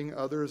serving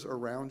others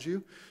around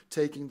you,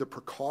 taking the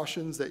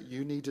precautions that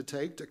you need to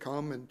take to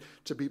come and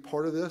to be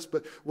part of this.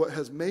 But what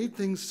has made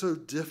things so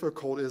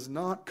difficult is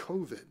not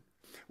COVID.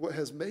 What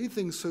has made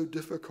things so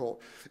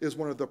difficult is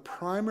one of the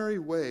primary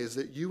ways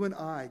that you and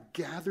I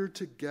gather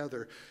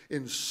together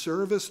in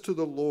service to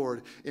the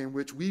Lord, in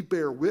which we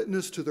bear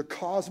witness to the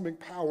cosmic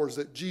powers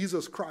that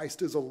Jesus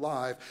Christ is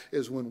alive,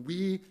 is when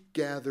we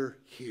gather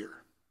here.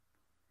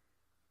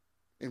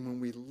 And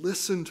when we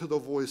listen to the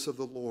voice of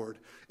the Lord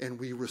and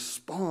we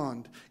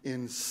respond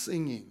in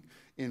singing,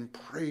 in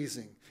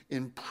praising,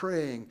 in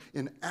praying,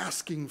 in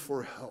asking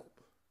for help.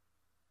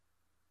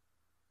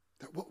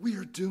 That what we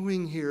are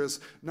doing here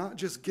is not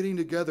just getting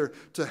together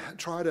to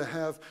try to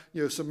have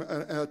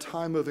a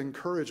time of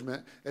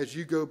encouragement as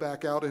you go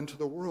back out into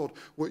the world.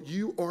 What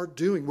you are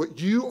doing, what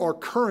you are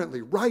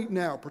currently, right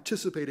now,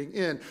 participating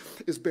in,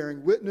 is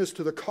bearing witness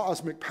to the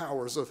cosmic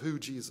powers of who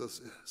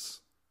Jesus is.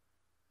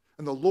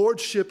 And the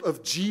lordship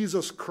of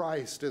Jesus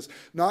Christ is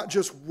not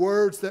just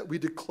words that we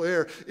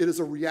declare, it is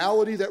a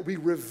reality that we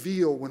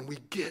reveal when we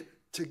get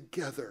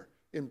together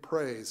in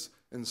praise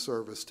and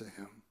service to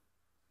him.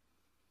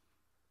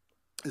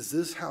 Is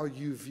this how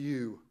you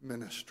view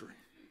ministry?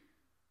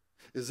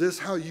 Is this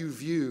how you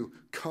view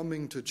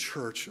coming to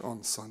church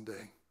on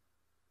Sunday?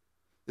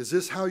 Is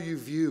this how you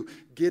view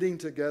getting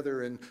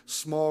together in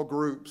small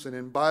groups and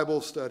in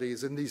Bible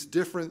studies and these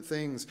different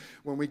things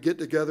when we get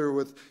together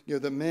with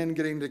the men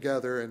getting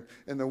together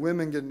and the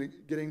women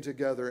getting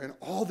together and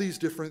all these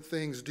different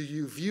things? Do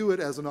you view it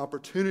as an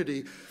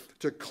opportunity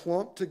to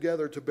clump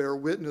together to bear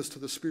witness to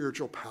the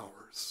spiritual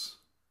powers?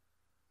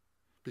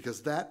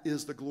 Because that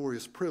is the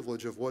glorious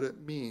privilege of what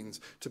it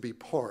means to be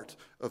part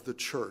of the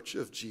church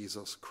of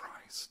Jesus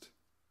Christ.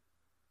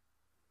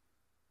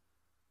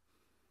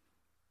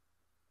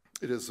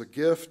 It is a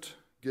gift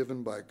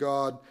given by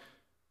God.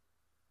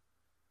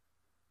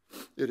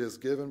 It is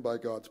given by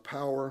God's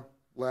power.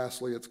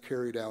 Lastly, it's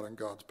carried out in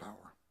God's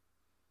power.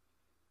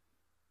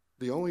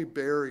 The only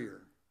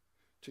barrier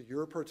to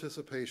your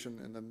participation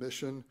in the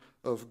mission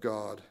of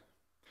God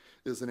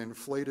is an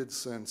inflated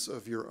sense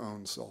of your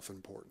own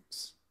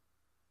self-importance.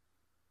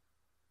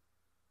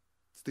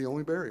 It's the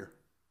only barrier.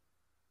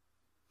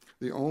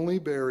 The only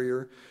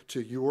barrier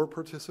to your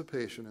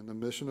participation in the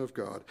mission of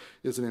God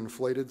is an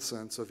inflated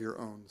sense of your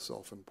own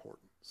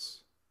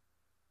self-importance.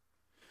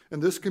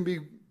 And this can be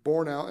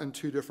borne out in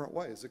two different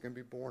ways. It can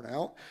be borne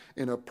out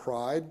in a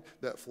pride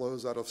that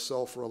flows out of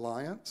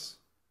self-reliance,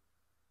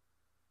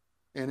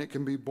 and it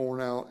can be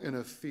borne out in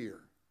a fear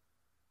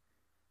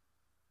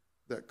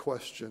that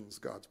questions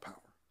God's power.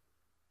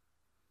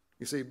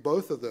 You see,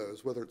 both of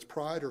those, whether it's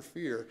pride or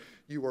fear,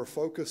 you are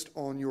focused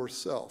on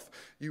yourself.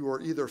 You are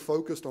either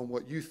focused on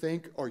what you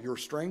think are your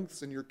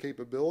strengths and your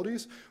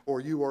capabilities, or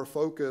you are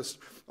focused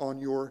on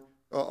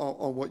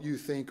what you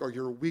think are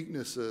your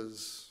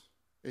weaknesses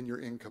and your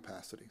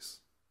incapacities.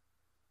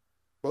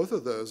 Both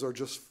of those are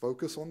just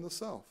focus on the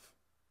self.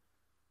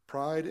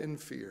 Pride and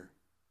fear.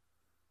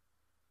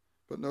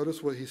 But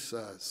notice what he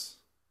says.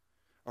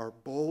 Our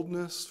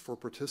boldness for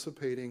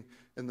participating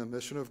in the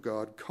mission of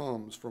God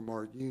comes from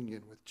our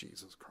union with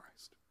Jesus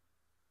Christ.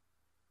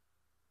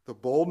 The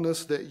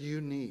boldness that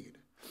you need.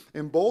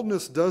 And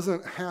boldness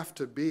doesn't have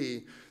to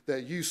be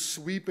that you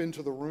sweep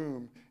into the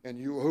room and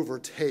you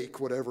overtake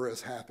whatever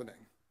is happening.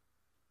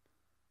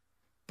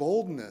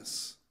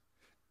 Boldness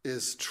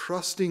is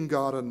trusting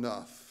God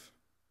enough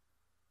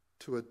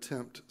to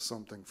attempt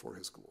something for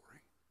his glory.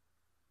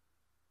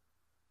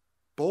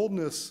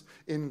 Boldness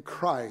in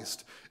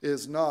Christ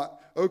is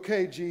not,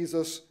 okay,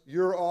 Jesus,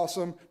 you're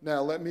awesome.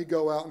 Now let me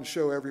go out and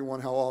show everyone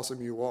how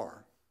awesome you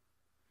are.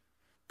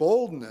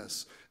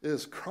 Boldness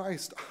is,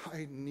 Christ,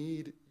 I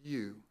need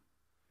you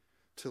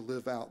to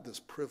live out this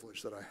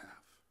privilege that I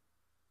have.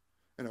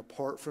 And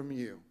apart from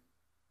you,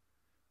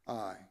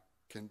 I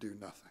can do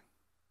nothing.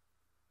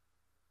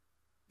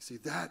 You see,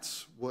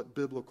 that's what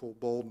biblical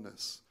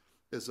boldness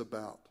is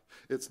about.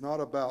 It's not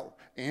about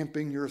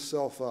amping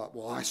yourself up.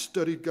 Well, I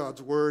studied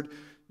God's word.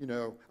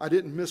 I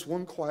didn't miss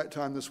one quiet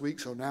time this week,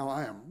 so now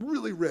I am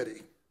really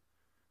ready.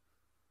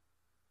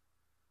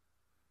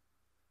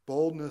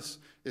 Boldness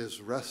is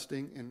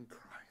resting in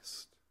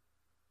Christ.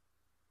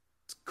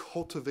 It's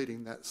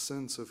cultivating that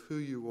sense of who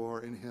you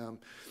are in him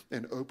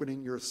and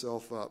opening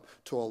yourself up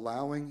to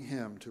allowing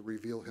him to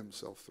reveal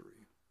himself through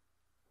you.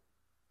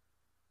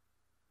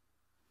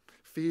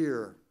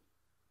 Fear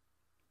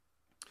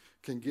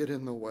can get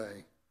in the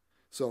way.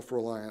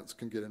 Self-reliance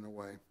can get in the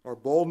way. Our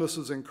boldness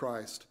is in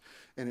Christ,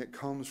 and it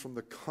comes from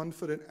the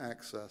confident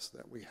access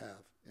that we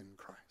have in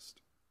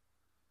Christ.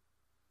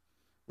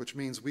 Which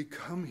means we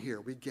come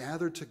here, we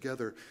gather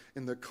together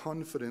in the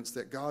confidence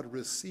that God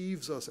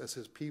receives us as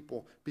his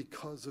people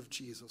because of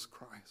Jesus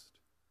Christ.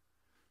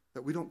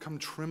 That we don't come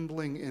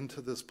trembling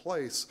into this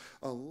place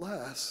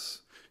unless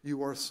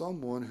you are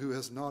someone who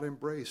has not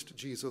embraced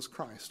Jesus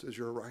Christ as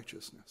your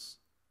righteousness.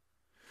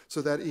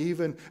 So that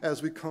even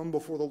as we come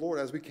before the Lord,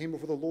 as we came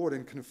before the Lord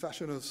in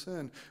confession of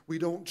sin, we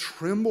don't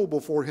tremble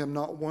before him,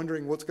 not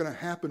wondering what's going to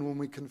happen when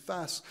we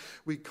confess.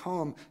 We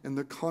come in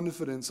the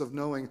confidence of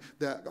knowing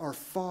that our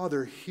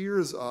Father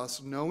hears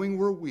us, knowing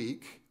we're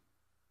weak,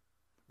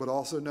 but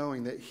also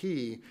knowing that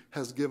he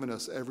has given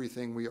us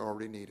everything we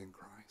already need in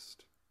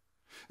Christ.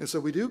 And so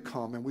we do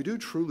come and we do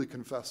truly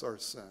confess our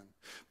sin,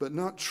 but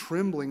not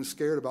trembling,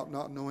 scared about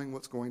not knowing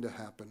what's going to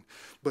happen,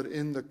 but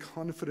in the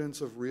confidence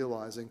of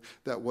realizing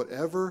that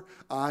whatever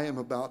I am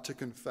about to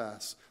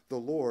confess, the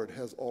Lord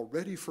has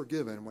already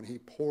forgiven when he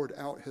poured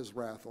out his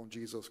wrath on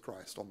Jesus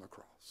Christ on the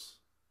cross.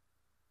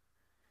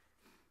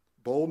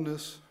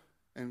 Boldness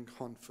and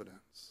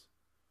confidence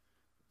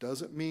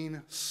doesn't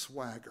mean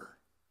swagger.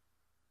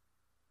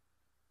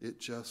 It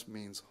just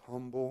means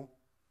humble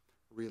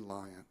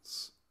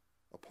reliance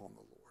upon the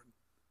Lord.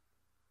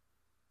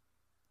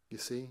 You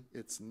see,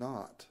 it's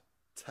not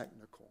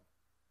technical.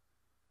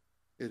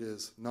 It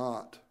is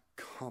not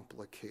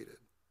complicated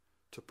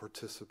to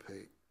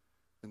participate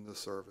in the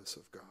service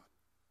of God.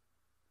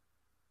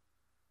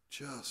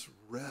 Just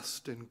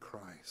rest in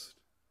Christ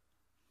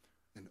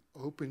and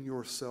open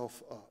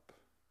yourself up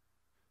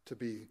to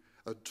be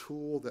a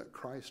tool that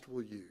Christ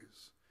will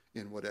use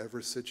in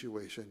whatever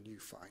situation you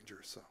find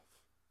yourself.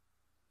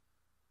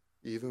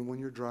 Even when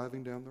you're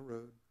driving down the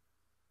road,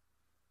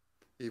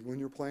 even when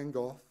you're playing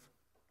golf,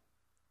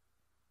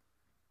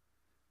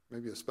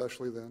 maybe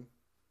especially then.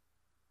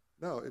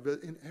 No,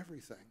 but in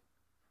everything.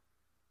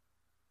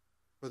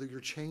 Whether you're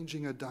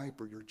changing a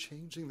diaper, you're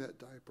changing that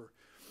diaper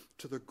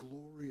to the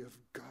glory of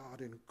God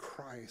in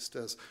Christ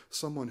as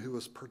someone who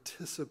is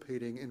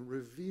participating in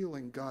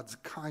revealing God's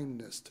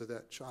kindness to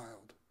that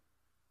child.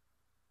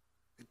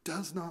 It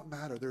does not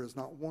matter. There is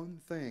not one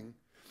thing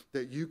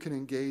that you can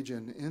engage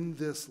in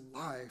this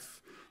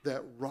life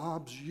that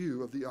robs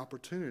you of the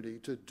opportunity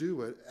to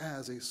do it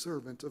as a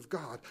servant of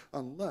God,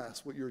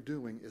 unless what you're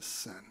doing is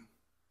sin.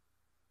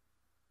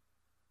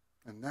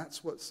 And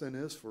that's what sin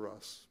is for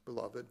us,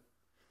 beloved.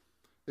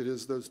 It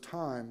is those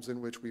times in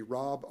which we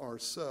rob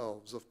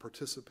ourselves of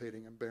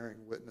participating and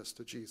bearing witness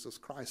to Jesus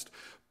Christ.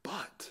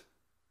 But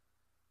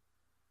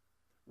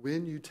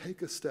when you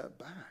take a step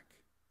back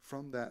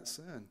from that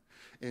sin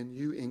and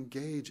you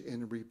engage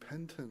in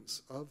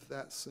repentance of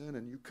that sin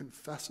and you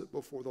confess it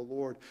before the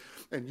Lord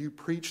and you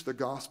preach the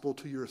gospel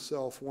to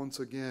yourself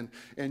once again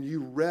and you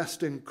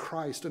rest in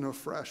Christ in a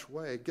fresh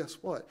way, guess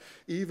what?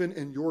 Even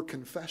in your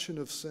confession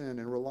of sin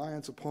and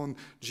reliance upon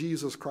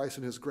Jesus Christ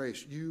and his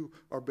grace, you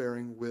are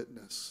bearing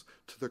witness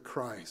to the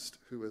Christ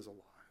who is alive.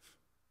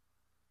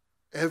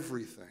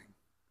 Everything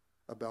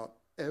about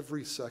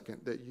every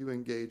second that you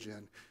engage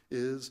in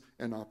is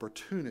an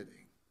opportunity.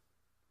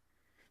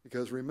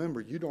 Because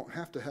remember, you don't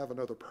have to have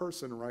another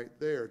person right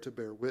there to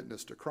bear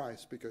witness to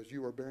Christ, because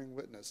you are bearing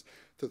witness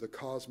to the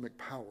cosmic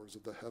powers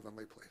of the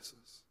heavenly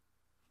places.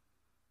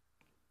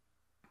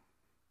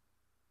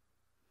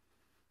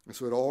 And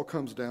so it all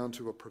comes down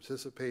to a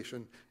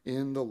participation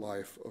in the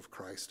life of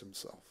Christ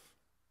himself.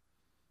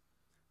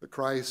 The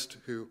Christ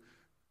who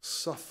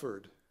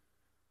suffered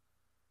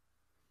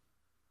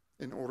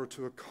in order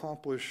to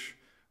accomplish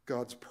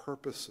God's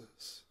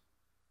purposes,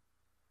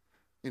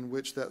 in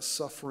which that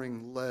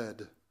suffering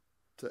led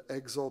to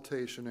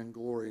exaltation and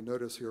glory.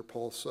 Notice here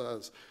Paul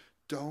says,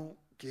 don't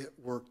get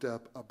worked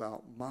up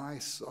about my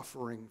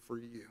suffering for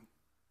you,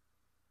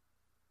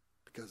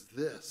 because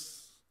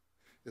this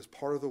is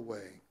part of the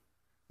way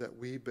that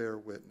we bear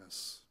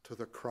witness to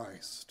the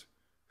Christ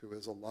who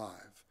is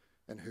alive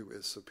and who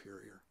is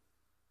superior.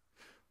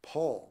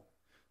 Paul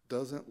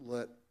doesn't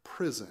let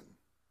prison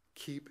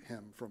keep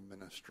him from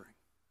ministering,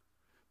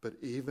 but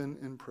even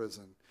in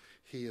prison,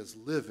 he is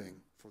living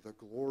for the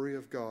glory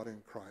of God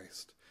in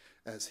Christ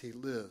as he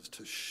lives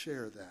to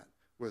share that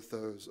with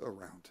those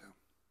around him.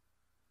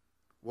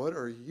 What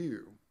are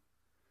you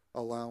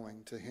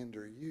allowing to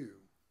hinder you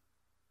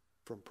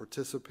from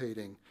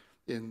participating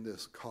in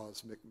this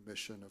cosmic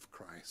mission of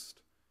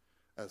Christ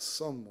as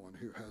someone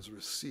who has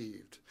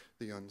received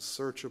the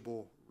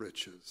unsearchable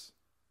riches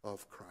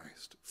of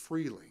Christ,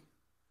 freely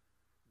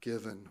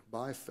given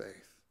by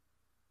faith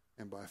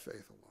and by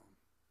faith alone?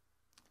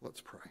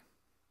 Let's pray.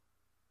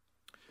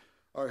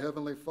 Our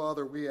Heavenly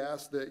Father, we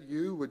ask that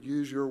you would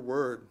use your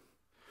word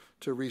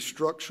to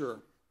restructure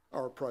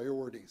our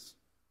priorities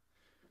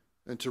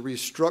and to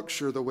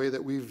restructure the way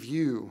that we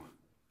view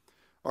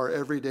our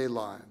everyday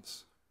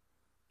lives.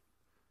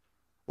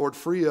 Lord,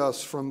 free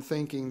us from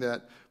thinking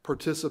that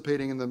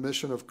participating in the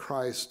mission of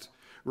Christ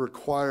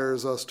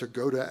requires us to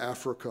go to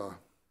Africa,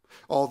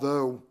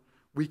 although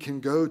we can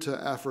go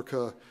to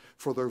Africa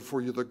for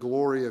the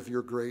glory of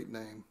your great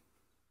name.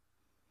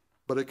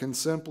 But it can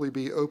simply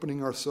be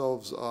opening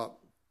ourselves up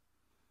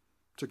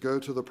to go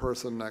to the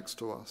person next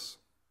to us.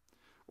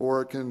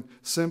 Or it can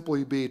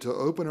simply be to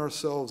open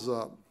ourselves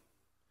up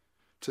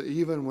to,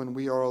 even when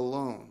we are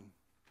alone,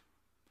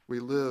 we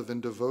live in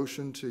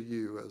devotion to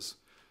you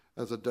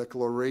as a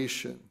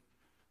declaration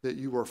that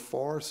you are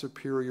far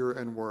superior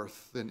in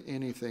worth than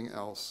anything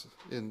else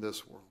in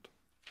this world.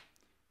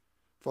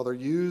 Father,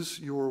 use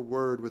your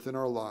word within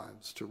our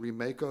lives to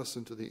remake us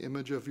into the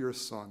image of your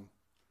Son,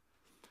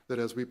 that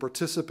as we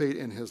participate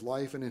in his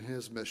life and in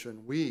his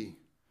mission, we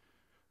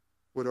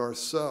would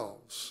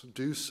ourselves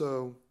do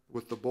so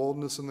with the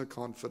boldness and the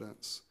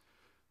confidence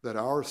that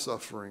our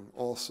suffering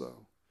also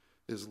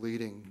is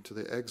leading to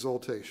the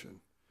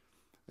exaltation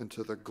and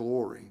to the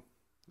glory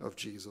of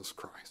Jesus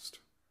Christ.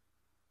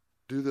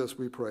 Do this,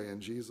 we pray, in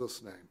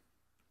Jesus' name.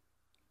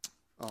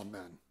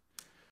 Amen.